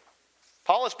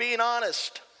 Paul is being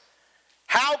honest.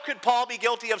 How could Paul be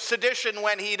guilty of sedition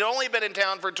when he'd only been in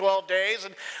town for 12 days,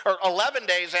 or 11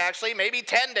 days actually, maybe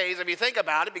 10 days if you think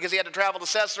about it, because he had to travel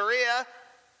to Caesarea.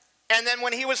 And then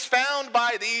when he was found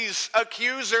by these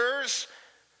accusers,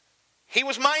 he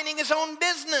was minding his own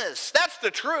business. That's the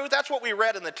truth. That's what we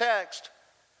read in the text.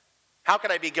 How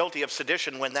could I be guilty of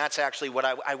sedition when that's actually what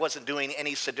I wasn't doing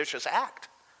any seditious act?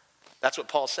 That's what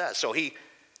Paul says. So he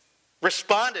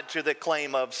responded to the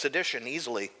claim of sedition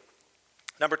easily.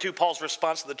 Number two, Paul's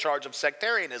response to the charge of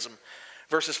sectarianism,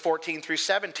 verses 14 through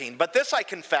 17. But this I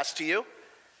confess to you,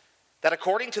 that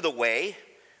according to the way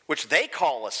which they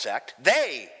call a sect,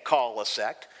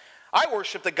 I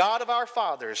worship the God of our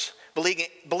fathers,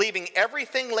 believing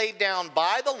everything laid down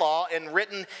by the law and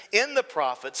written in the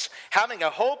prophets, having a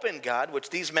hope in God, which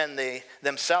these men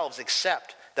themselves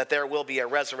accept, that there will be a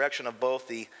resurrection of both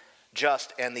the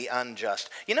just and the unjust.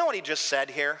 You know what he just said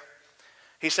here?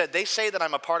 He said, they say that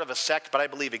I'm a part of a sect, but I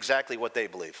believe exactly what they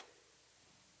believe.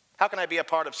 How can I be a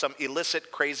part of some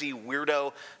illicit, crazy,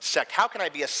 weirdo sect? How can I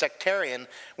be a sectarian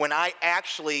when I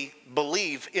actually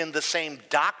believe in the same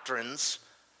doctrines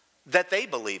that they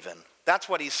believe in? That's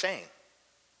what he's saying.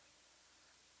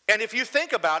 And if you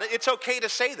think about it, it's okay to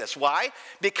say this. Why?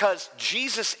 Because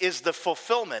Jesus is the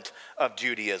fulfillment of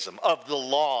Judaism, of the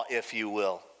law, if you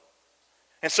will.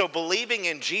 And so believing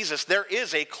in Jesus, there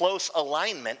is a close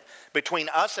alignment between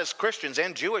us as Christians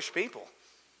and Jewish people.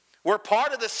 We're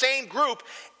part of the same group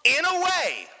in a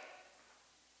way.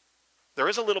 There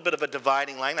is a little bit of a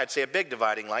dividing line. I'd say a big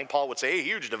dividing line. Paul would say a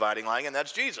huge dividing line, and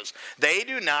that's Jesus. They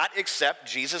do not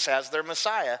accept Jesus as their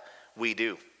Messiah. We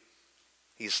do.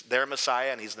 He's their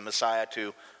Messiah, and he's the Messiah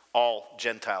to all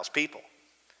Gentiles people.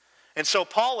 And so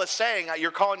Paul is saying,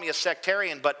 you're calling me a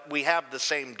sectarian, but we have the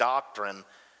same doctrine.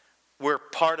 We're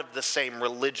part of the same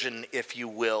religion, if you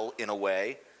will, in a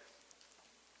way.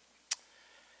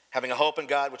 having a hope in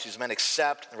God, which these men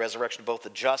accept, the resurrection of both the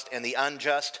just and the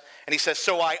unjust. And he says,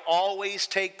 so I always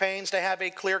take pains to have a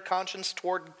clear conscience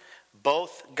toward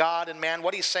both God and man.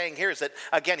 What he's saying here is that,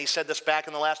 again, he said this back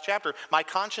in the last chapter, my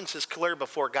conscience is clear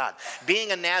before God.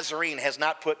 Being a Nazarene has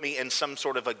not put me in some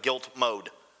sort of a guilt mode.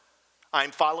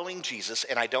 I'm following Jesus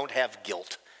and I don't have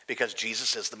guilt because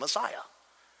Jesus is the Messiah.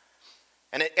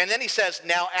 And then he says,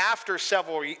 now after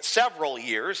several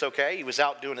years, okay, he was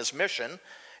out doing his mission,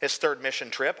 his third mission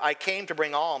trip, I came to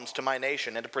bring alms to my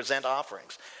nation and to present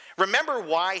offerings. Remember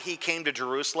why he came to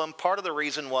Jerusalem? Part of the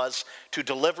reason was to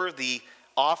deliver the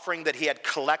offering that he had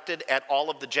collected at all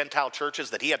of the Gentile churches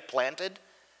that he had planted.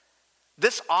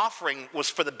 This offering was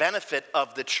for the benefit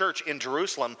of the church in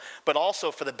Jerusalem, but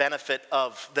also for the benefit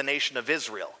of the nation of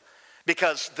Israel.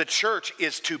 Because the church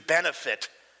is to benefit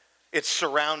its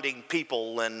surrounding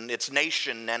people and its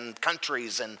nation and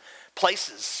countries and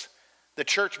places. The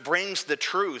church brings the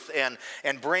truth and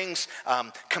brings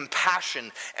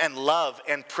compassion and love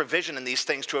and provision in these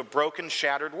things to a broken,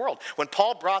 shattered world. When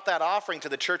Paul brought that offering to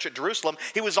the church at Jerusalem,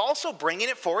 he was also bringing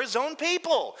it for his own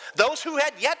people, those who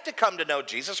had yet to come to know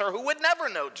Jesus or who would never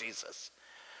know Jesus.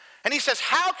 And he says,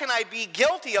 how can I be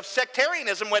guilty of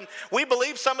sectarianism when we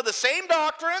believe some of the same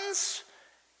doctrines?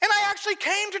 And I actually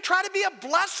came to try to be a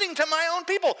blessing to my own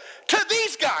people, to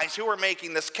these guys who are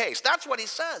making this case. That's what he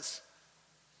says.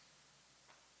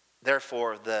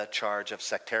 Therefore, the charge of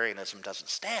sectarianism doesn't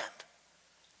stand.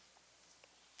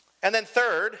 And then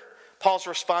third, Paul's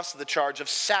response to the charge of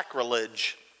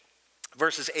sacrilege,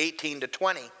 verses 18 to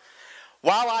 20.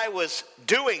 While I was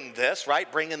doing this,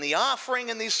 right, bringing the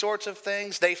offering and these sorts of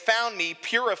things, they found me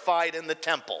purified in the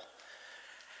temple.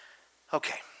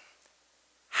 Okay.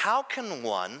 How can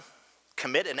one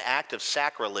commit an act of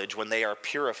sacrilege when they are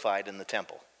purified in the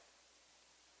temple?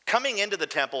 Coming into the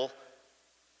temple,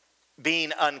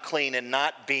 being unclean and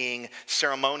not being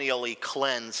ceremonially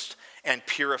cleansed and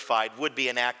purified would be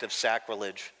an act of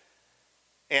sacrilege.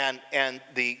 And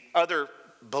the other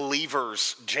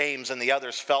believers, James and the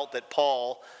others, felt that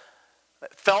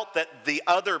the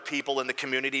other people in the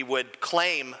community would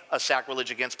claim a sacrilege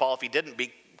against Paul if he didn't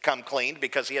become clean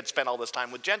because he had spent all this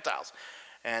time with Gentiles.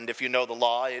 And if you know the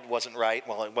law, it wasn't right.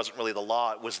 Well, it wasn't really the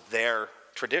law. It was their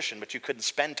tradition, but you couldn't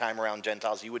spend time around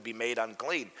Gentiles. You would be made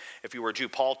unclean if you were a Jew.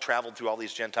 Paul traveled through all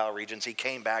these Gentile regions. He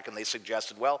came back and they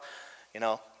suggested, well,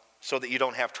 so that you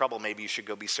don't have trouble, maybe you should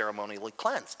go be ceremonially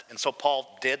cleansed. And so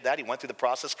Paul did that. He went through the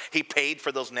process. He paid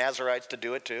for those Nazarites to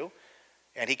do it too.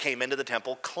 And he came into the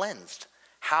temple cleansed.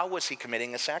 How was he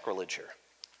committing a sacrilege here?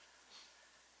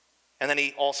 And then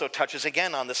he also touches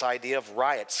again on this idea of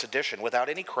riot, sedition, without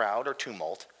any crowd or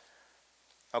tumult.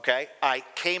 Okay, I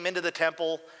came into the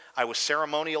temple, I was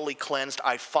ceremonially cleansed,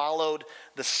 I followed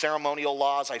the ceremonial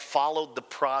laws, I followed the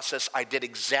process, I did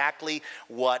exactly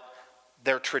what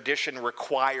their tradition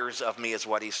requires of me, is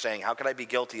what he's saying. How could I be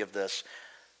guilty of this?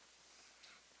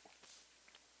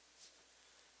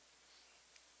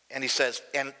 And he says,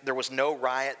 and there was no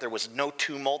riot, there was no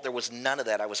tumult, there was none of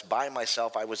that. I was by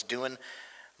myself, I was doing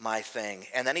my thing.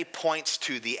 And then he points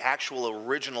to the actual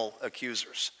original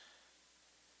accusers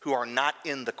who are not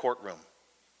in the courtroom.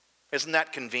 Isn't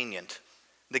that convenient?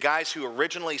 The guys who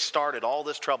originally started all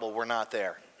this trouble were not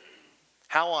there.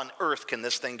 How on earth can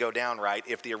this thing go down right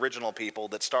if the original people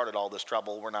that started all this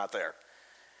trouble were not there?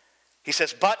 He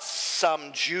says, but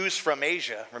some Jews from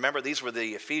Asia, remember these were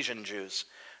the Ephesian Jews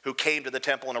who came to the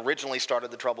temple and originally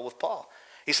started the trouble with Paul.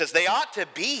 He says, they ought to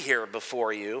be here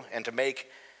before you and to make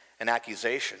an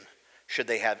accusation should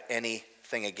they have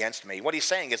anything against me. What he's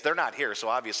saying is they're not here, so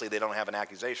obviously they don't have an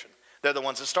accusation. They're the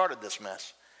ones that started this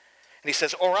mess. And he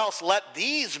says, or else let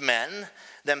these men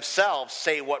themselves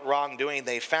say what wrongdoing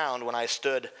they found when I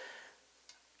stood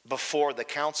before the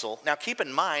council. Now keep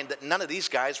in mind that none of these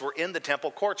guys were in the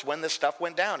temple courts when this stuff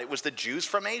went down. It was the Jews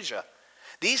from Asia.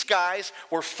 These guys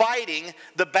were fighting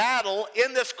the battle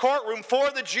in this courtroom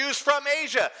for the Jews from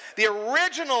Asia. The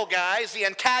original guys, the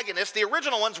antagonists, the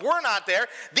original ones were not there.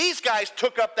 These guys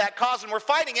took up that cause and were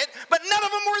fighting it, but none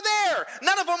of them were there.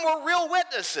 None of them were real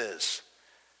witnesses.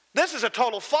 This is a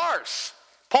total farce.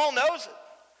 Paul knows it.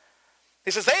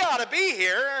 He says they ought to be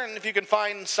here, and if you can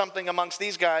find something amongst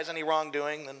these guys, any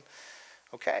wrongdoing, then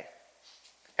okay.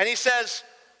 And he says,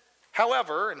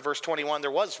 however, in verse 21,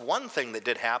 there was one thing that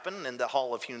did happen in the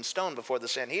hall of hewn stone before the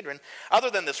Sanhedrin. Other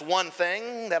than this one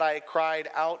thing that I cried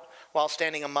out while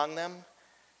standing among them,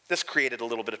 this created a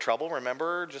little bit of trouble.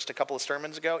 Remember, just a couple of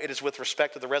sermons ago, it is with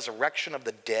respect to the resurrection of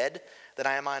the dead that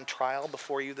I am on trial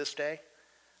before you this day.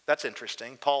 That's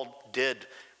interesting. Paul did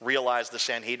realized the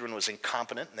Sanhedrin was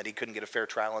incompetent and that he couldn't get a fair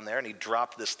trial in there, and he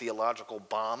dropped this theological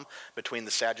bomb between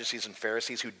the Sadducees and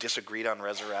Pharisees who disagreed on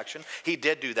resurrection. He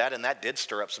did do that, and that did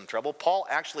stir up some trouble. Paul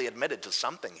actually admitted to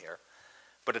something here,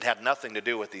 but it had nothing to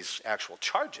do with these actual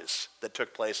charges that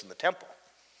took place in the temple.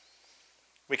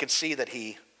 We can see that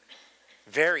he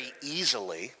very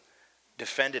easily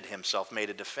defended himself,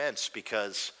 made a defense,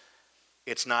 because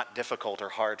it's not difficult or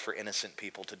hard for innocent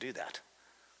people to do that.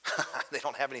 They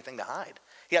don't have anything to hide.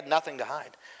 He had nothing to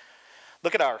hide.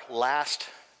 Look at our last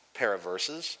pair of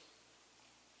verses,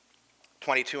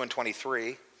 22 and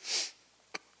 23.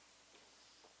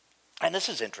 And this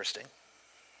is interesting.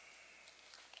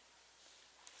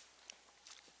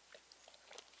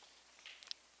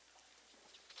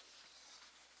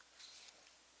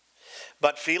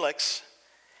 But Felix,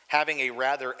 having a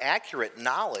rather accurate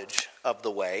knowledge of the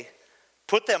way,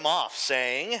 put them off,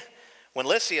 saying, when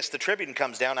Lysias the tribune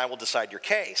comes down, I will decide your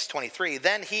case. 23,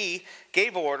 then he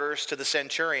gave orders to the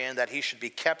centurion that he should be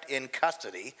kept in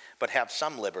custody, but have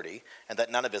some liberty, and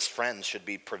that none of his friends should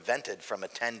be prevented from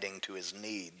attending to his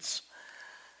needs.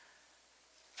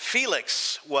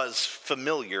 Felix was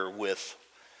familiar with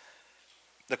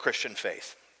the Christian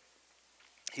faith.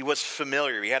 He was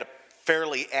familiar. He had a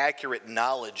fairly accurate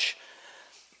knowledge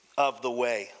of the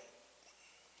way.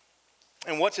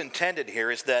 And what's intended here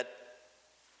is that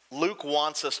Luke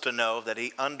wants us to know that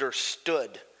he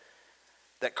understood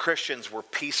that Christians were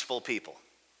peaceful people.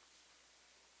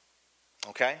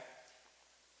 Okay?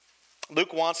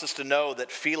 Luke wants us to know that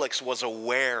Felix was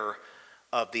aware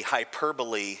of the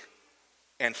hyperbole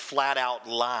and flat-out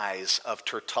lies of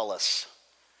Tertullus.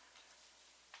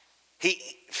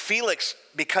 Felix,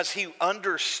 because he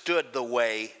understood the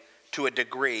way to a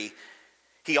degree,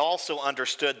 he also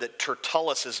understood that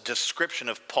Tertullus's description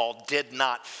of Paul did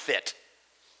not fit.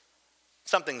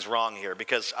 Something's wrong here,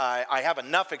 because I have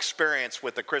enough experience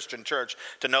with the Christian church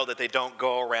to know that they don't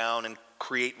go around and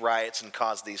create riots and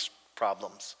cause these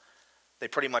problems. They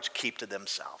pretty much keep to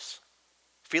themselves.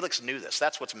 Felix knew this.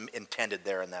 That's what's intended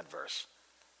there in that verse.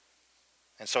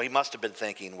 And so he must have been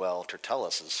thinking, well,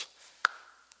 Tertullus is,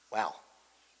 wow.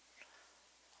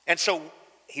 And so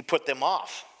he put them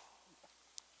off.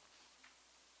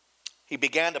 He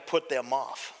began to put them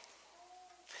off.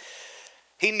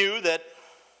 He knew that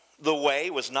the way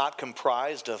was not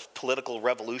comprised of political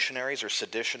revolutionaries or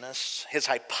seditionists. His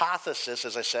hypothesis,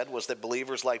 as I said, was that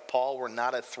believers like Paul were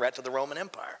not a threat to the Roman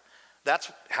Empire.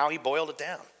 That's how he boiled it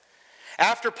down.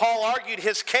 After Paul argued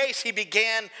his case, he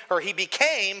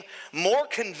became more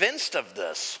convinced of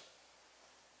this.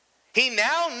 He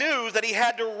now knew that he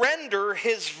had to render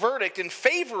his verdict in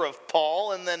favor of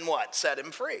Paul and then what? Set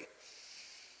him free.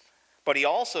 But he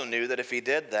also knew that if he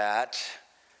did that,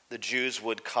 the Jews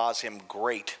would cause him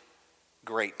great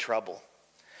trouble.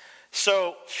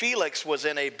 So Felix was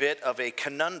in a bit of a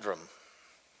conundrum.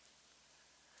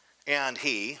 And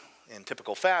he, in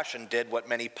typical fashion, did what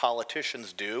many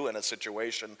politicians do in a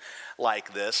situation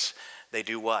like this. They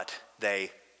do what?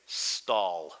 They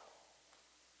stall.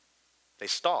 They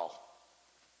stall.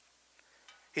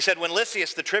 He said, when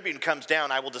Lysias the tribune comes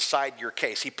down, I will decide your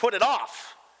case. He put it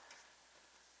off.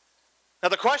 Now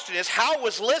the question is, how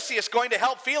was Lysias going to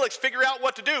help Felix figure out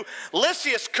what to do?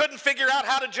 Lysias couldn't figure out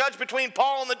how to judge between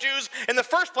Paul and the Jews in the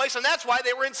first place, and that's why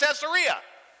they were in Caesarea.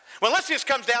 When Lysias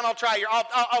comes down,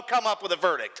 I'll come up with a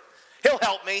verdict. He'll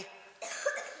help me.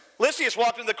 Lysias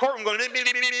walked into the courtroom going, he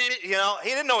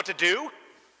didn't know what to do.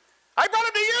 I brought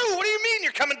him to you. What do you mean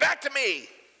you're coming back to me?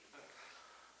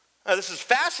 Now, this is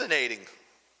fascinating.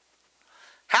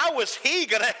 How was he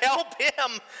going to help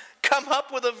him come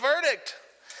up with a verdict?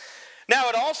 Now,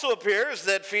 it also appears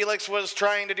that Felix was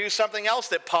trying to do something else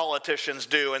that politicians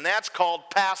do, and that's called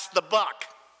pass the buck.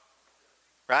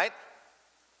 Right?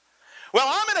 Well,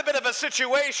 I'm in a bit of a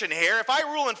situation here. If I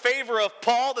rule in favor of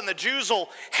Paul, then the Jews will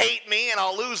hate me and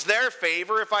I'll lose their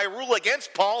favor. If I rule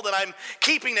against Paul, then I'm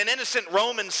keeping an innocent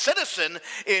Roman citizen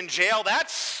in jail.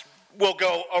 That will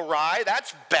go awry.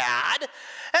 That's bad.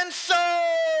 And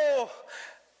so,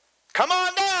 come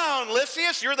on down,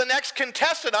 Lysias. You're the next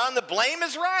contestant on The Blame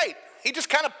is Right. He just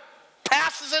kind of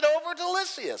passes it over to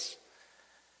Lysias.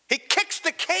 He kicks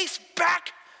the case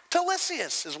back to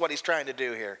Lysias is what he's trying to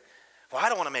do here. Well, I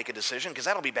don't want to make a decision because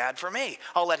that'll be bad for me.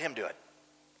 I'll let him do it.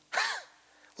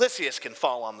 Lysias can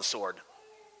fall on the sword.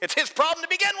 It's his problem to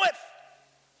begin with.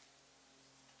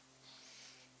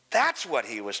 That's what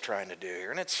he was trying to do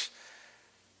here, and it's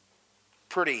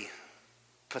pretty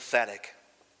pathetic.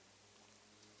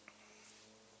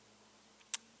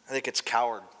 I think it's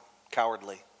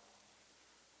cowardly.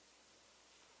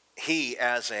 He,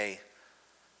 as a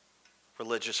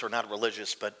religious, or not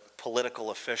religious, but political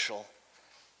official,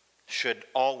 should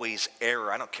always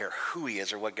err, I don't care who he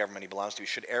is or what government he belongs to,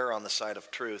 should err on the side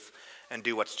of truth and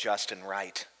do what's just and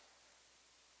right.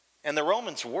 And the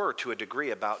Romans were, to a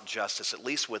degree, about justice, at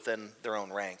least within their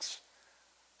own ranks,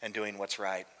 and doing what's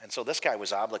right. And so this guy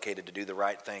was obligated to do the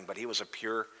right thing, but he was a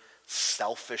pure,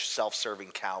 selfish,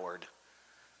 self-serving coward.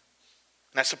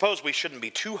 And I suppose we shouldn't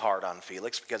be too hard on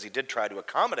Felix, because he did try to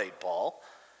accommodate Paul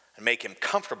and make him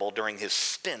comfortable during his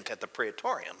stint at the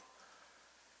Praetorium. It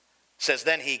says,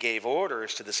 then he gave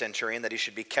orders to the centurion that he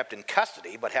should be kept in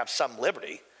custody, but have some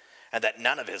liberty, and that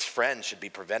none of his friends should be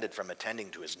prevented from attending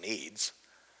to his needs.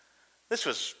 This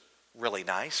was really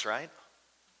nice, right?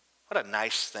 What a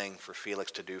nice thing for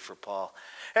Felix to do for Paul.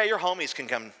 Hey, your homies can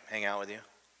come hang out with you.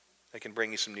 They can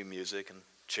bring you some new music and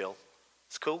chill.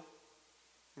 It's cool.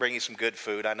 Bring you some good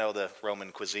food. I know the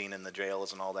Roman cuisine in the jail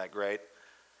isn't all that great.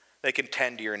 They can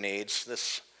tend to your needs.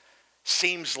 This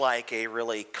seems like a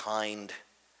really kind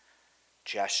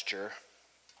gesture,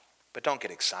 but don't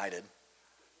get excited.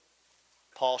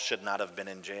 Paul should not have been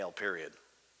in jail, period.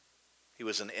 He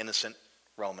was an innocent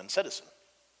Roman citizen.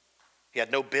 He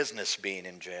had no business being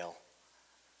in jail.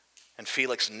 And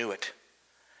Felix knew it.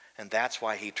 And that's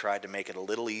why he tried to make it a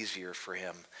little easier for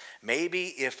him. Maybe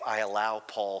if I allow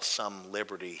Paul some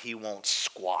liberty, he won't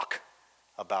squawk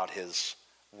about his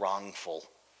wrongful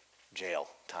jail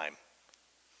time.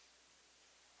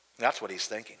 That's what he's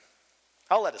thinking.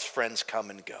 I'll let his friends come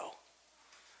and go.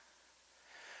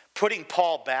 Putting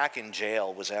Paul back in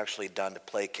jail was actually done to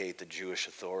placate the Jewish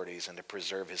authorities and to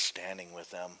preserve his standing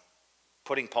with them.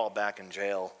 Putting Paul back in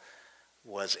jail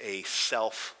was a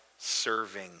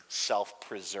self-serving,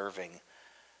 self-preserving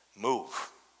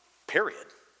move, period.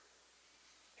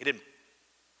 He didn't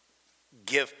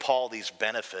give Paul these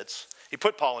benefits. He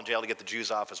put Paul in jail to get the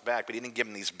Jews off his back, but he didn't give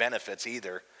him these benefits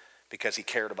either because he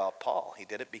cared about Paul. He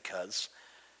did it because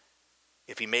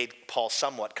if he made Paul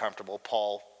somewhat comfortable,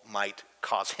 Paul might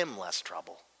cause him less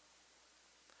trouble.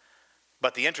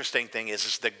 But the interesting thing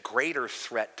is the greater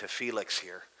threat to Felix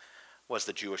here was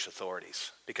the Jewish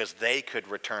authorities, because they could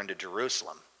return to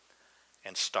Jerusalem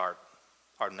and start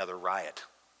another riot,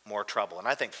 more trouble. And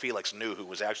I think Felix knew who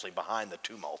was actually behind the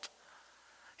tumult.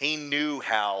 He knew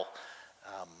how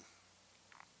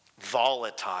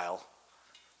volatile,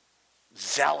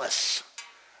 zealous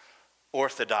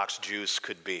Orthodox Jews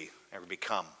could be or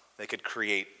become. They could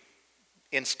create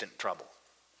instant trouble.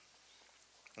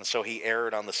 And so he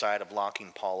erred on the side of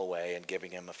locking Paul away and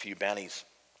giving him a few bennies.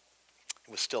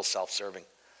 It was still self-serving.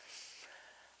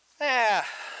 I'll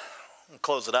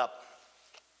close it up.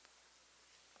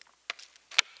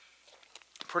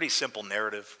 Pretty simple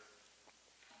narrative.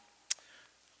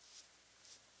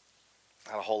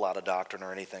 Not a whole lot of doctrine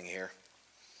or anything here.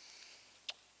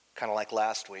 Kind of like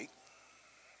last week.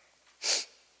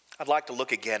 I'd like to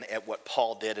look again at what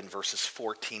Paul did in verses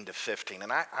 14 to 15.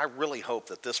 And I really hope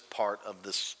that this part of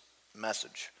this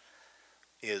message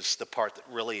is the part that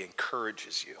really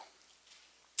encourages you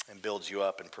and builds you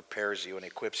up and prepares you and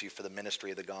equips you for the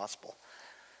ministry of the gospel.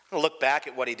 I'm going to look back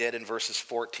at what he did in verses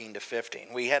 14 to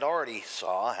 15. We had already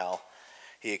saw how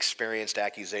he experienced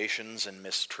accusations and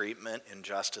mistreatment,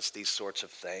 injustice, these sorts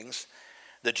of things.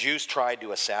 The Jews tried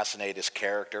to assassinate his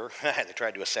character. They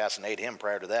tried to assassinate him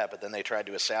prior to that, but then they tried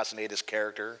to assassinate his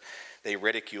character. They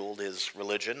ridiculed his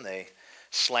religion. They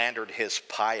slandered his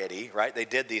piety, right? They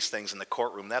did these things in the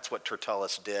courtroom. That's what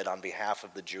Tertullus did on behalf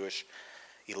of the Jewish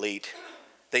elite.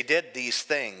 They did these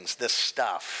things, this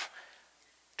stuff,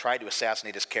 tried to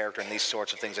assassinate his character and these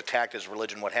sorts of things, attacked his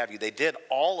religion, what have you. They did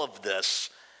all of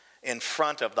this in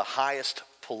front of the highest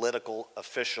political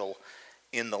official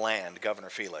in the land, Governor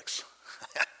Felix.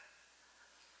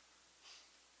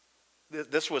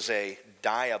 This was a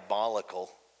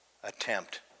diabolical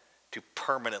attempt to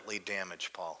permanently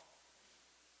damage Paul.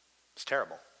 It's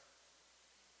terrible.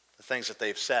 The things that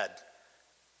they've said,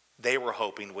 they were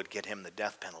hoping would get him the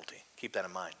death penalty. Keep that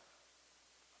in mind.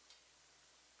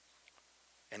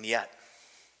 And yet,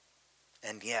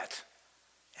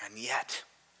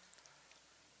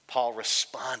 Paul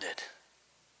responded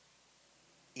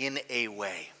in a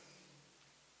way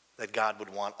that God would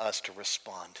want us to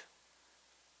respond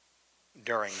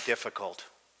during difficult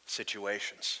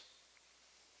situations.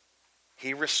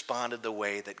 He responded the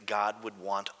way that God would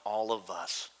want all of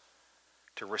us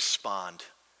to respond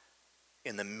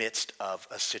in the midst of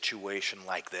a situation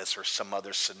like this or some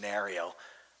other scenario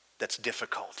that's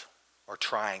difficult or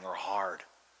trying or hard.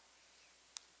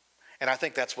 And I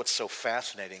think that's what's so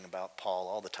fascinating about Paul.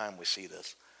 All the time we see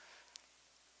this.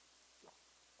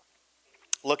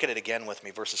 Look at it again with me,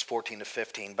 verses 14 to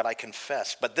 15.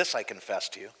 But this I confess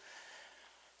to you,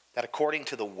 that according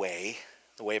to the way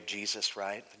of Jesus,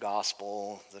 right? The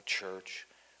gospel, the church,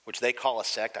 which they call a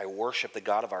sect, I worship the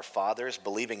God of our fathers,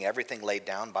 believing everything laid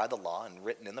down by the law and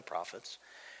written in the prophets,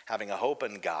 having a hope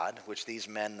in God, which these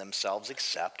men themselves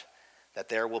accept, that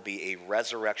there will be a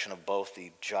resurrection of both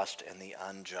the just and the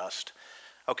unjust.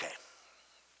 Okay,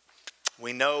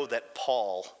 we know that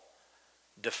Paul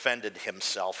defended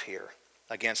himself here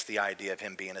against the idea of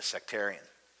him being a sectarian.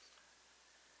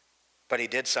 But he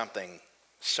did something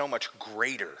so much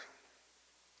greater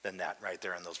than that right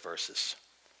there in those verses.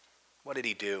 What did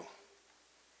he do?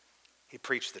 He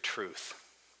preached the truth.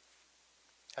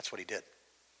 That's what he did.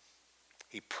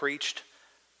 He preached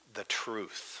the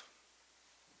truth.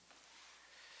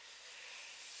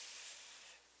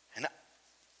 And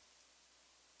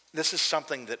this is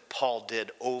something that Paul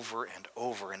did over and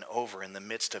over and over in the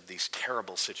midst of these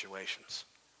terrible situations.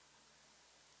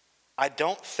 I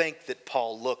don't think that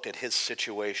Paul looked at his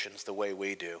situations the way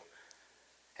we do.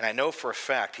 And I know for a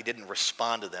fact he didn't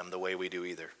respond to them the way we do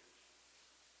either.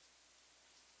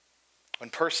 When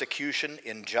persecution,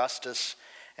 injustice,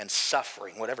 and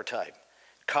suffering, whatever type,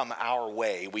 come our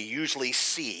way, we usually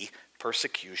see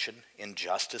persecution,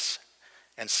 injustice,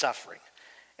 and suffering.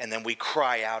 And then we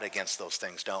cry out against those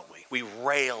things, don't we? We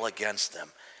rail against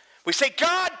them. We say,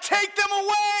 God, take them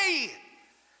away!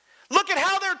 Look at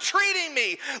how they're treating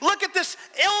me. Look at this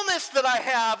illness that I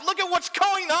have. Look at what's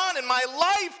going on in my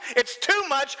life. It's too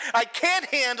much. I can't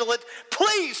handle it.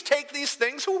 Please take these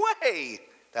things away.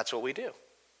 That's what we do,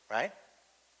 right?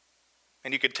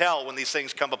 And you could tell when these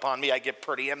things come upon me, I get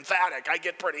pretty emphatic. I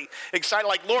get pretty excited,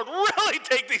 like, Lord, really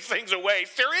take these things away.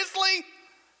 Seriously?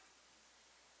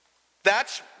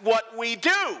 That's what we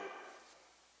do,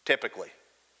 typically.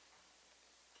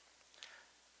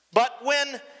 But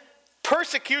when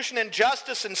persecution,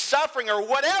 injustice, and suffering, or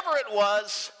whatever it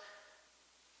was,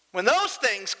 when those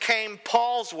things came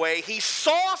Paul's way, he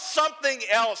saw something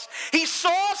else. He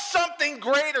saw something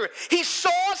greater. He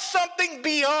saw something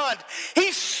beyond.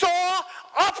 He saw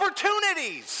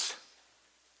opportunities.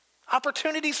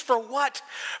 Opportunities for what?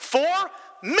 For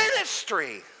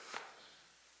ministry.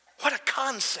 What a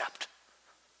concept.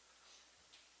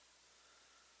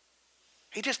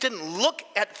 He just didn't look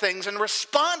at things and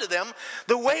respond to them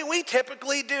the way we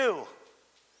typically do.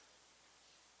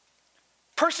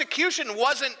 Persecution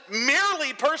wasn't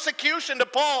merely persecution to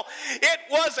Paul. It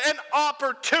was an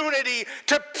opportunity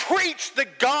to preach the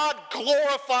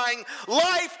God-glorifying,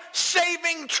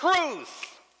 life-saving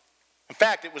truth. In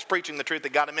fact, it was preaching the truth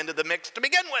that got him into the mix to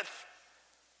begin with.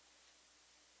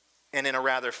 And in a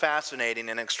rather fascinating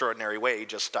and extraordinary way, he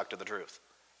just stuck to the truth.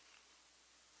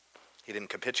 He didn't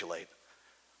capitulate.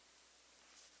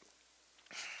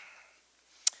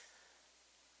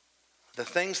 The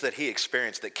things that he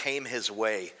experienced that came his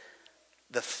way,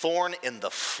 the thorn in the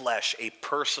flesh, a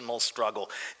personal struggle,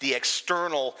 the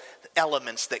external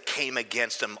elements that came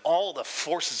against him, all the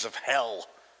forces of hell,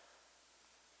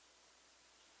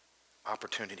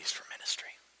 opportunities for ministry.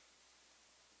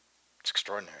 It's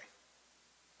extraordinary.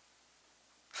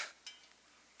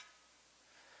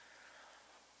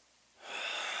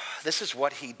 This is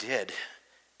what he did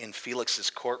in Felix's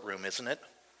courtroom, isn't it?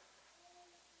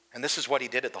 And this is what he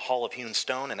did at the Hall of Hewn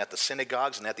Stone and at the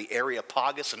synagogues and at the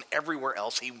Areopagus and everywhere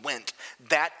else he went.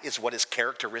 That is what is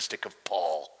characteristic of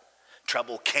Paul.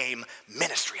 Trouble came,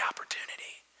 ministry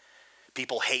opportunity.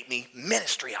 People hate me,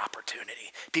 ministry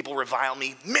opportunity. People revile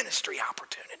me, ministry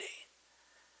opportunity.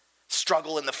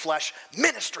 Struggle in the flesh,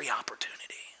 ministry opportunity.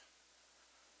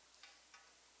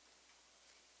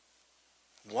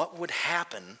 What would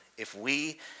happen if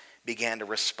we began to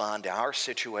respond to our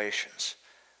situations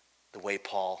the way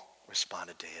Paul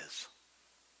responded to his?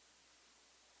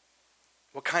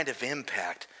 What kind of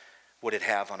impact would it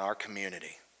have on our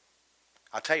community?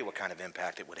 I'll tell you what kind of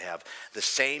impact it would have. The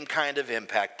same kind of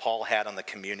impact Paul had on the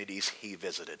communities he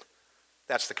visited.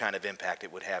 That's the kind of impact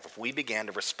it would have if we began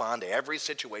to respond to every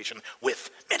situation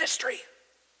with ministry.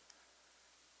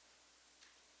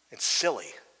 It's silly.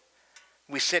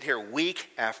 We sit here week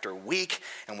after week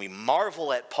and we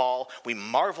marvel at Paul, we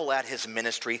marvel at his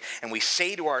ministry, and we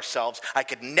say to ourselves, I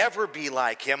could never be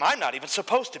like him. I'm not even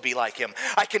supposed to be like him.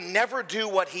 I can never do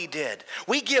what he did.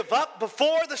 We give up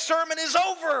before the sermon is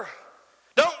over,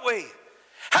 don't we?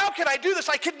 How can I do this?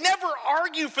 I could never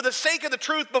argue for the sake of the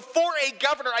truth before a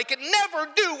governor. I could never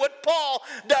do what Paul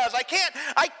does.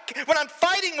 When I'm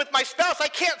fighting with my spouse, I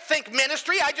can't think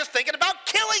ministry. I'm just thinking about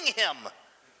killing him.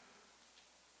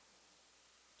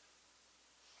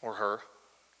 Or her.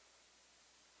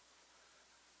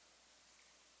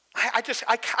 I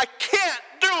can't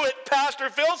do it,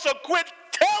 Pastor Phil, so quit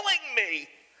telling me.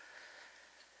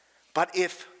 But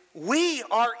if we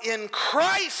are in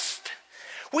Christ,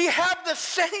 We have the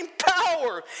same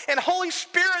power and Holy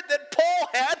Spirit that Paul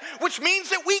had, which means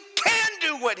that we can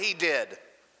do what he did.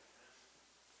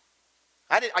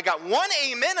 I got one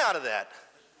amen out of that.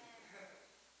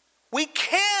 We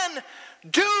can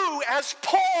do as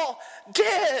Paul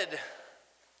did.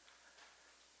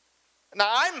 Now,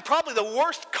 I'm probably the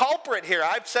worst culprit here.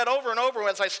 I've said over and over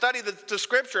as I study the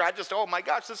scripture, I just, oh my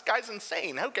gosh, this guy's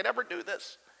insane. Who could ever do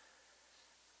this?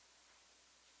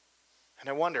 And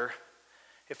I wonder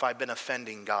if I've been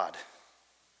offending God.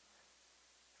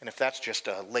 And if that's just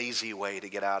a lazy way to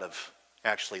get out of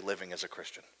actually living as a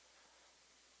Christian.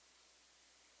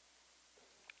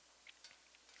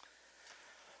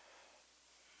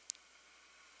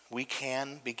 We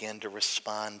can begin to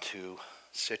respond to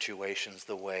situations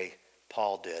the way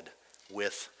Paul did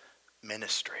with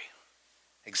ministry.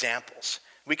 Examples.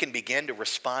 We can begin to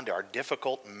respond to our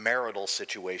difficult marital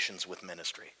situations with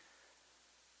ministry.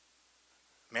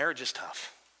 Marriage is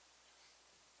tough.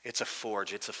 It's a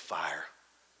forge. It's a fire.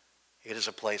 It is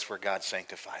a place where God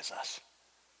sanctifies us,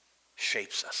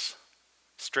 shapes us,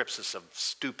 strips us of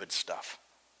stupid stuff.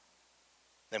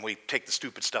 Then we take the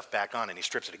stupid stuff back on and he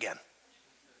strips it again.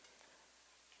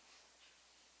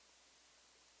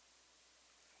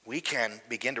 We can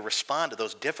begin to respond to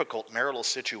those difficult marital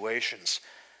situations,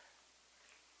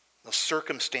 those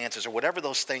circumstances, or whatever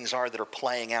those things are that are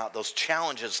playing out, those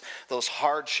challenges, those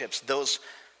hardships, those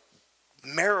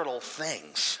marital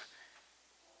things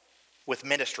with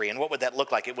ministry. And what would that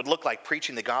look like? It would look like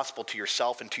preaching the gospel to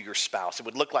yourself and to your spouse. It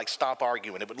would look like stop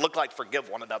arguing. It would look like forgive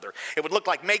one another. It would look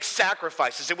like make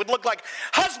sacrifices. It would look like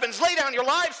husbands, lay down your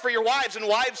lives for your wives, and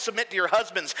wives submit to your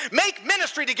husbands. Make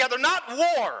ministry together, not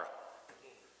war.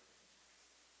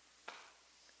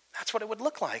 That's what it would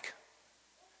look like.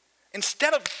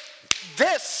 Instead of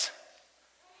this,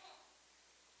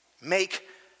 make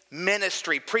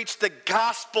ministry. Preach the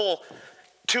gospel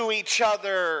to each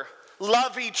other.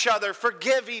 Love each other.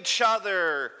 Forgive each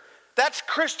other. That's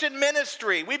Christian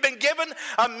ministry. We've been given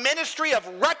a ministry of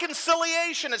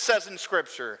reconciliation, it says in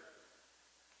Scripture.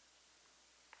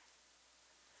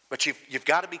 But you've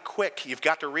got to be quick. You've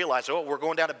got to realize, oh, we're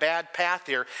going down a bad path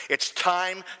here. It's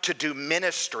time to do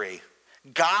ministry.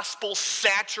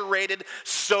 Gospel-saturated,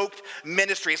 soaked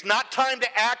ministry. It's not time to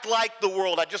act like the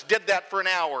world. I just did that for an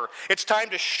hour. It's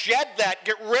time to shed that,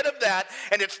 get rid of that,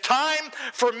 and it's time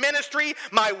for ministry.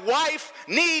 My wife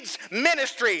needs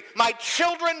ministry. My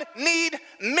children need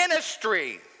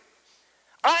ministry.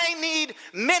 I need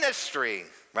ministry,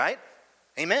 right?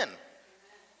 Amen.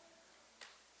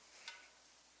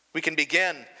 We can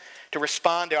begin to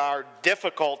respond to our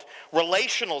difficult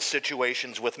relational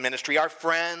situations with ministry, our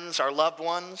friends, our loved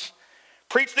ones.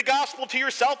 Preach the gospel to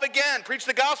yourself again. Preach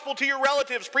the gospel to your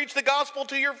relatives. Preach the gospel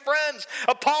to your friends.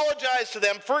 Apologize to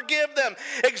them. Forgive them.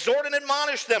 Exhort and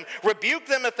admonish them. Rebuke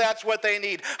them if that's what they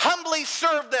need. Humbly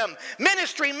serve them.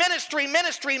 Ministry, ministry,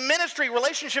 ministry, ministry.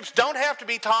 Relationships don't have to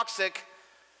be toxic.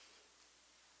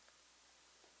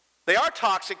 They are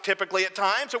toxic typically at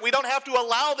times, but we don't have to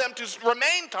allow them to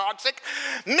remain toxic.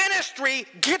 Ministry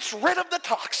gets rid of the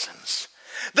toxins.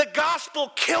 The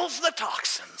gospel kills the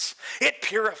toxins. It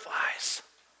purifies.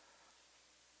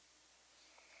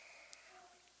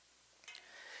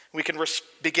 We can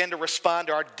begin to respond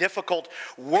to our difficult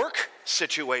work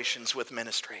situations with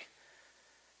ministry.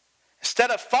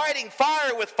 Instead of fighting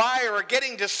fire with fire or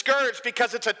getting discouraged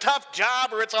because it's a tough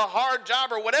job or it's a hard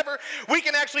job or whatever, we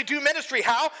can actually do ministry.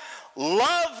 How?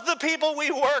 Love the people we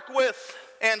work with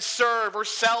and serve or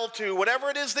sell to,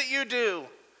 whatever it is that you do.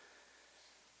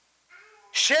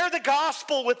 Share the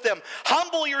gospel with them.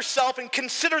 Humble yourself and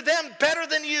consider them better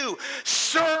than you.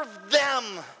 Serve them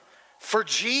for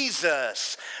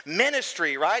Jesus.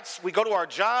 Ministry, right? We go to our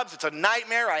jobs. It's a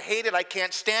nightmare. I hate it. I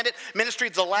can't stand it. Ministry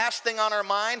is the last thing on our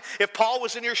mind. If Paul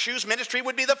was in your shoes, ministry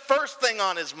would be the first thing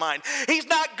on his mind. He's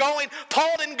not going.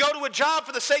 Paul didn't go to a job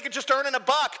for the sake of just earning a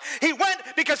buck. He went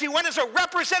because he went as a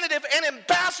representative and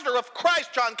ambassador of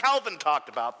Christ. John Calvin talked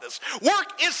about this.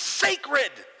 Work is sacred.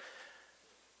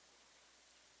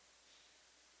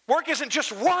 Work isn't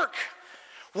just work.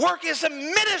 Work is a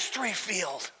ministry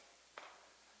field.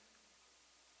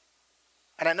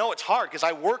 And I know it's hard because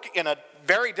I work in a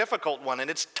very difficult one, and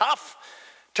it's tough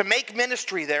to make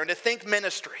ministry there and to think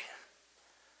ministry.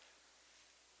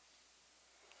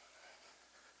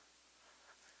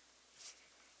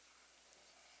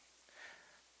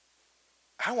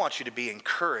 I want you to be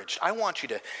encouraged. I want you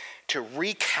to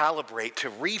recalibrate, to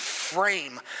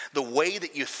reframe the way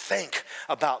that you think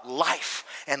about life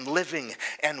and living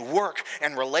and work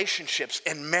and relationships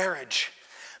and marriage.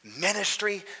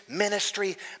 Ministry,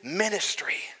 ministry,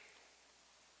 ministry.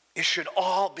 It should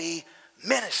all be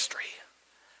ministry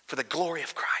for the glory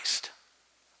of Christ.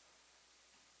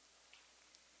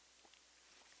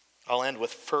 I'll end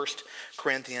with 1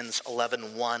 Corinthians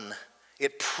 11:1.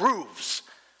 It proves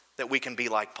that we can be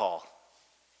like Paul.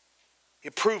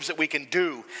 It proves that we can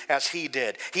do as he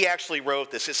did. He actually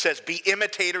wrote this. It says, "Be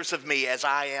imitators of me as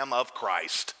I am of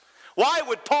Christ." Why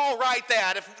would Paul write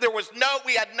that if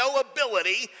we had no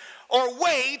ability or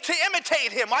way to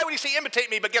imitate him? Why would he say imitate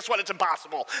me, but guess what? It's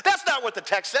impossible. That's not what the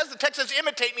text says. The text says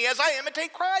imitate me as I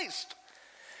imitate Christ.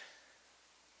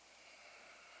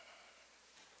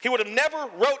 He would have never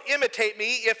wrote imitate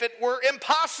me if it were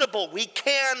impossible. We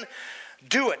can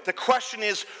do it. The question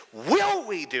is, will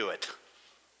we do it?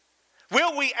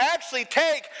 Will we actually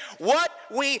take what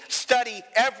we study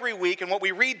every week and what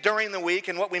we read during the week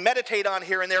and what we meditate on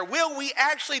here and there, will we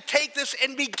actually take this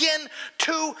and begin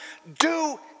to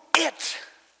do it?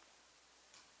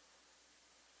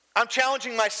 I'm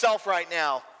challenging myself right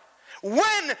now.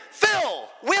 When, Phil,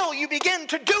 will you begin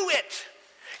to do it?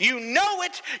 You know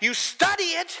it, you study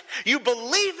it, you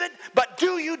believe it, but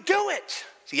do you do it?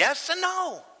 Yes and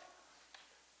no.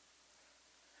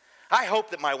 I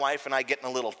hope that my wife and I get in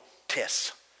a little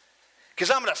tiss, because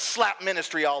I'm going to slap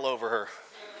ministry all over her.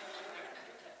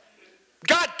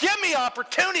 God, give me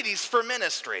opportunities for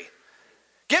ministry.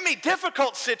 Give me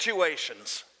difficult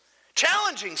situations,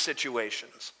 challenging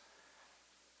situations.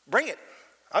 Bring it.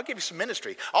 I'll give you some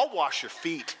ministry. I'll wash your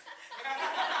feet.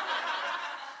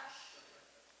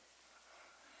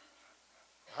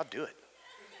 I'll do it.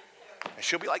 And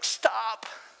she'll be like, stop.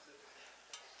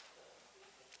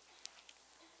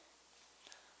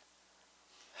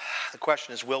 The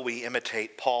question is, will we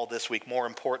imitate Paul this week? More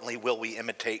importantly, will we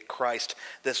imitate Christ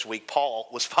this week? Paul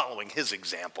was following his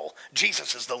example.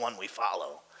 Jesus is the one we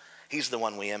follow. He's the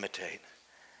one we imitate.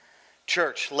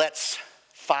 Church, let's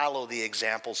follow the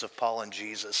examples of Paul and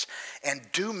Jesus and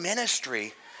do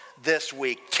ministry this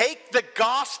week. Take the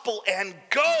gospel and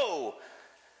go.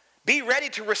 Be ready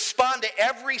to respond to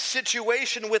every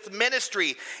situation with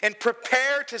ministry and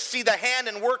prepare to see the hand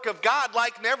and work of God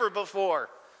like never before.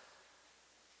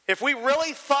 If we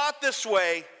really thought this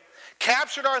way,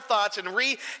 captured our thoughts and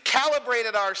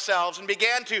recalibrated ourselves and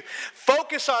began to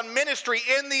focus on ministry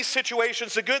in these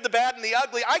situations, the good, the bad, and the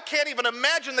ugly, I can't even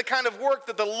imagine the kind of work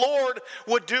that the Lord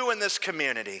would do in this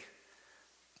community.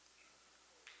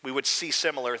 We would see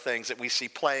similar things that we see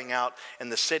playing out in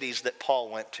the cities that Paul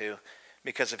went to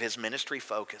because of his ministry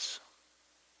focus.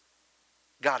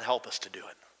 God, help us to do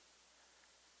it.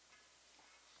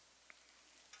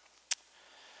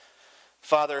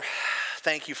 Father,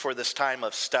 thank you for this time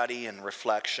of study and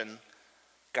reflection.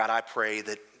 God, I pray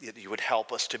that you would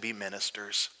help us to be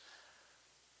ministers.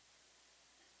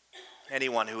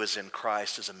 Anyone who is in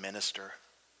Christ is a minister.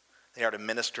 They are to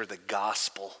minister the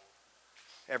gospel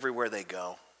everywhere they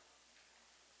go.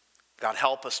 God,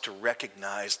 help us to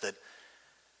recognize that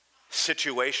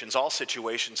all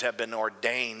situations have been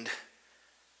ordained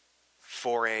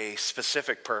for a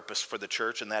specific purpose for the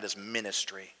church, and that is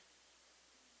ministry.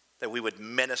 That we would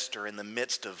minister in the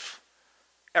midst of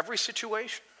every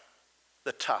situation,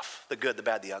 the tough, the good, the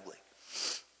bad, the ugly.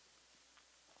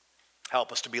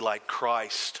 Help us to be like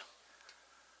Christ,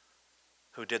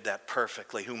 who did that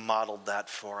perfectly, who modeled that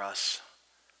for us,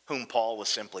 whom Paul was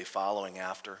simply following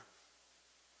after.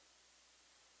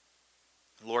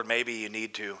 Lord, maybe you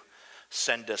need to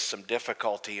send us some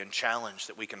difficulty and challenge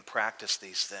that we can practice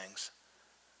these things.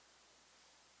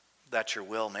 If that's your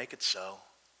will, make it so.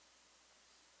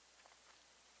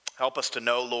 Help us to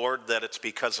know, Lord, that it's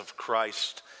because of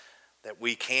Christ that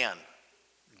we can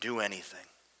do anything.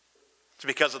 It's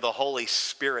because of the Holy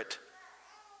Spirit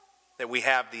that we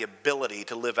have the ability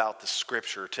to live out the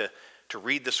Scripture, to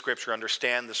read the Scripture,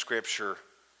 understand the Scripture,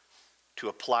 to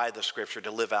apply the Scripture,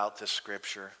 to live out the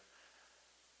Scripture.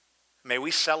 May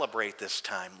we celebrate this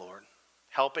time, Lord,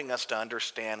 helping us to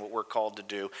understand what we're called to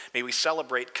do. May we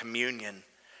celebrate communion,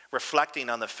 reflecting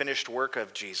on the finished work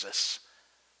of Jesus,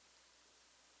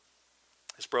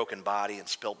 his broken body and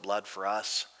spilt blood for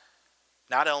us.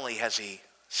 Not only has he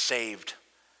saved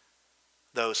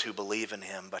those who believe in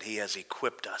him, but he has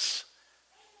equipped us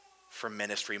for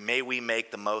ministry. May we make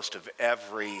the most of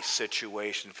every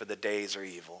situation, for the days are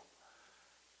evil.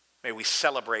 May we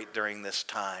celebrate during this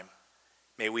time.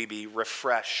 May we be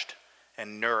refreshed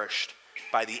and nourished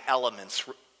by the elements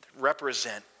that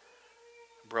represent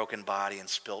the broken body and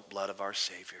spilt blood of our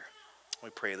Savior. We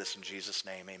pray this in Jesus'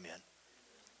 name, amen.